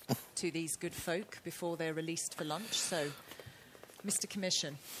 point to these good folk before they're released for lunch. So, Mr.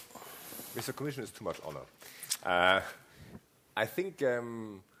 Commission. Mr. Commission is too much honor. I think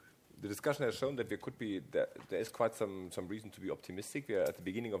the discussion has shown that there is quite some reason to be optimistic. We are at the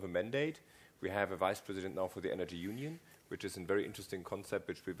beginning of a mandate. We have a vice president now for the Energy Union, which is a very interesting concept,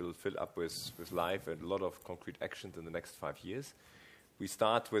 which we will fill up with life and a lot of concrete actions in the next 5 years. We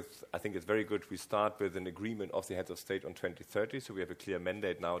start with, I think it's very good, we start with an agreement of the heads of state on 2030, so we have a clear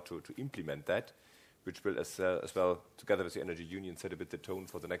mandate now to implement that, which will as well, together with the Energy Union, set a bit the tone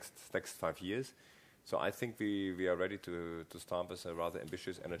for the next 5 years. So I think we are ready to start with a rather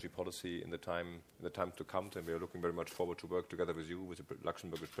ambitious energy policy in the time to come, and we are looking very much forward to work together with you, with the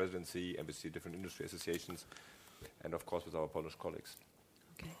Luxembourgish presidency, and with the different industry associations, and of course with our Polish colleagues.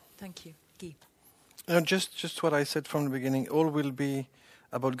 Okay, thank you. Guy. Just what I said from the beginning, all will be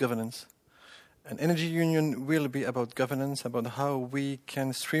about governance. An energy union will be about governance, about how we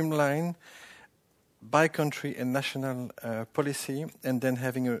can streamline by country and national policy, and then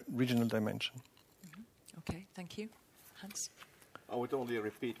having a regional dimension. Okay, thank you. Hans? I would only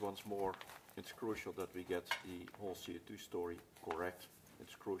repeat once more, it's crucial that we get the whole CO2 story correct.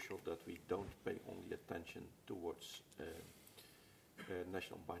 It's crucial that we don't pay only attention towards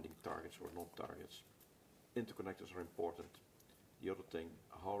national binding targets or non-targets. Interconnectors are important. The other thing,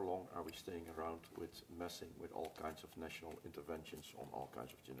 how long are we staying around with messing with all kinds of national interventions on all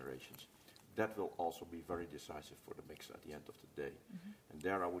kinds of generations? That will also be very decisive for the mix at the end of the day. And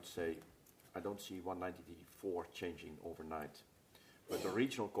there I would say, I don't see 194 changing overnight. But the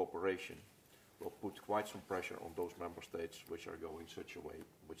regional cooperation will put quite some pressure on those member states which are going such a way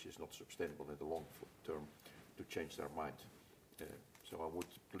which is not sustainable in the long term to change their mind. So I would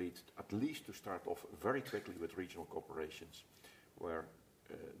plead at least to start off very quickly with regional cooperations where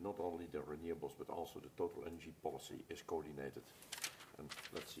not only the renewables but also the total energy policy is coordinated. And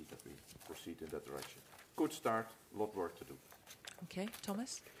let's see that we proceed in that direction. Good start, a lot of work to do. Okay,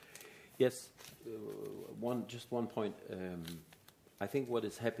 Thomas? Yes, just one point. I think what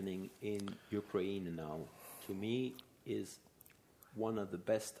is happening in Ukraine now, to me, is one of the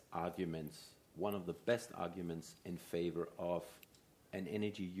best arguments in favor of an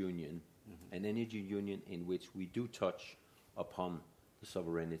energy union, in which we do touch upon the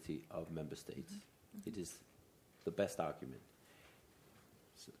sovereignty of member states. It is the best argument.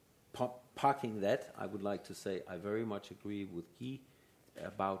 So, parking that, I would like to say I very much agree with Guy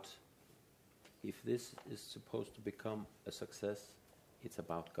about if this is supposed to become a success, it's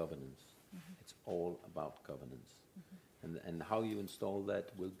about governance. It's all about governance. And how you install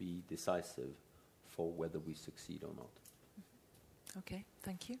that will be decisive for whether we succeed or not. Okay,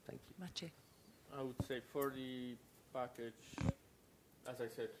 thank you. Thank you. Maciej. I would say for the package, as I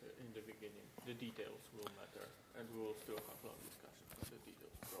said in the beginning, the details will matter, and we will still have long discussions on the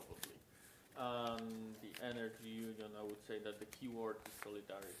details, probably. The energy union, I would say that the key word is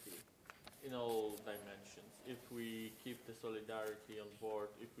solidarity in all dimensions. If we keep the solidarity on board,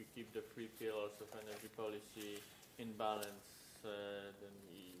 if we keep the 3 pillars of energy policy in balance, then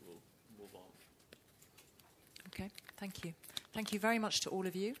we will move on. Okay, thank you. Thank you very much to all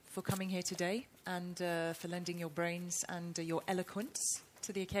of you for coming here today and for lending your brains and your eloquence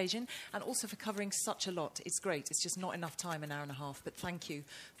to the occasion, and also for covering such a lot. It's great. It's just not enough time, an hour and a half, but thank you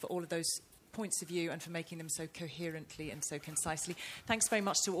for all of those points of view and for making them so coherently and so concisely. Thanks very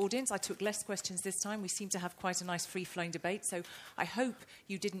much to our audience. I took less questions this time. We seem to have quite a nice free-flowing debate, so I hope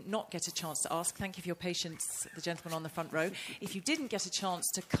you didn't not get a chance to ask. Thank you for your patience, the gentleman on the front row. If you didn't get a chance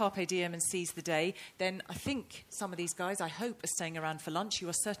to carpe diem and seize the day, then I think some of these guys, I hope, are staying around for lunch. You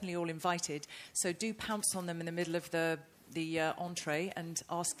are certainly all invited, so do pounce on them in the middle of the entree and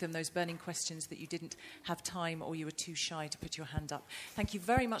ask them those burning questions that you didn't have time or you were too shy to put your hand up. Thank you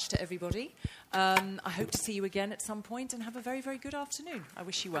very much to everybody. I hope to see you again at some point, and have a very, very good afternoon. I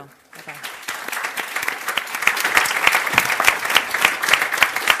wish you well. Bye-bye.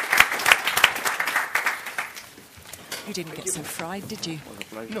 You didn't get so fried, did you?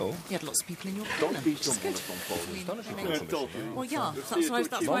 No. You had lots of people in your corner. Don't be so monotone. Well, yeah, that's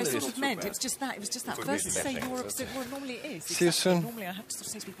what I sort of meant. It was just that first to say Europe, so well, normally it is. See you soon. Normally I have to sort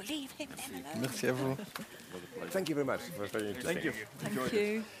of say to people, leave him alone. Merci à vous. Thank you very much. It was very interesting. Thank you. Thank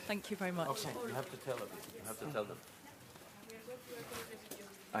you. Thank you very much. Okay, you have to tell them. You have to tell them.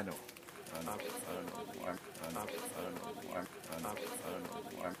 I know.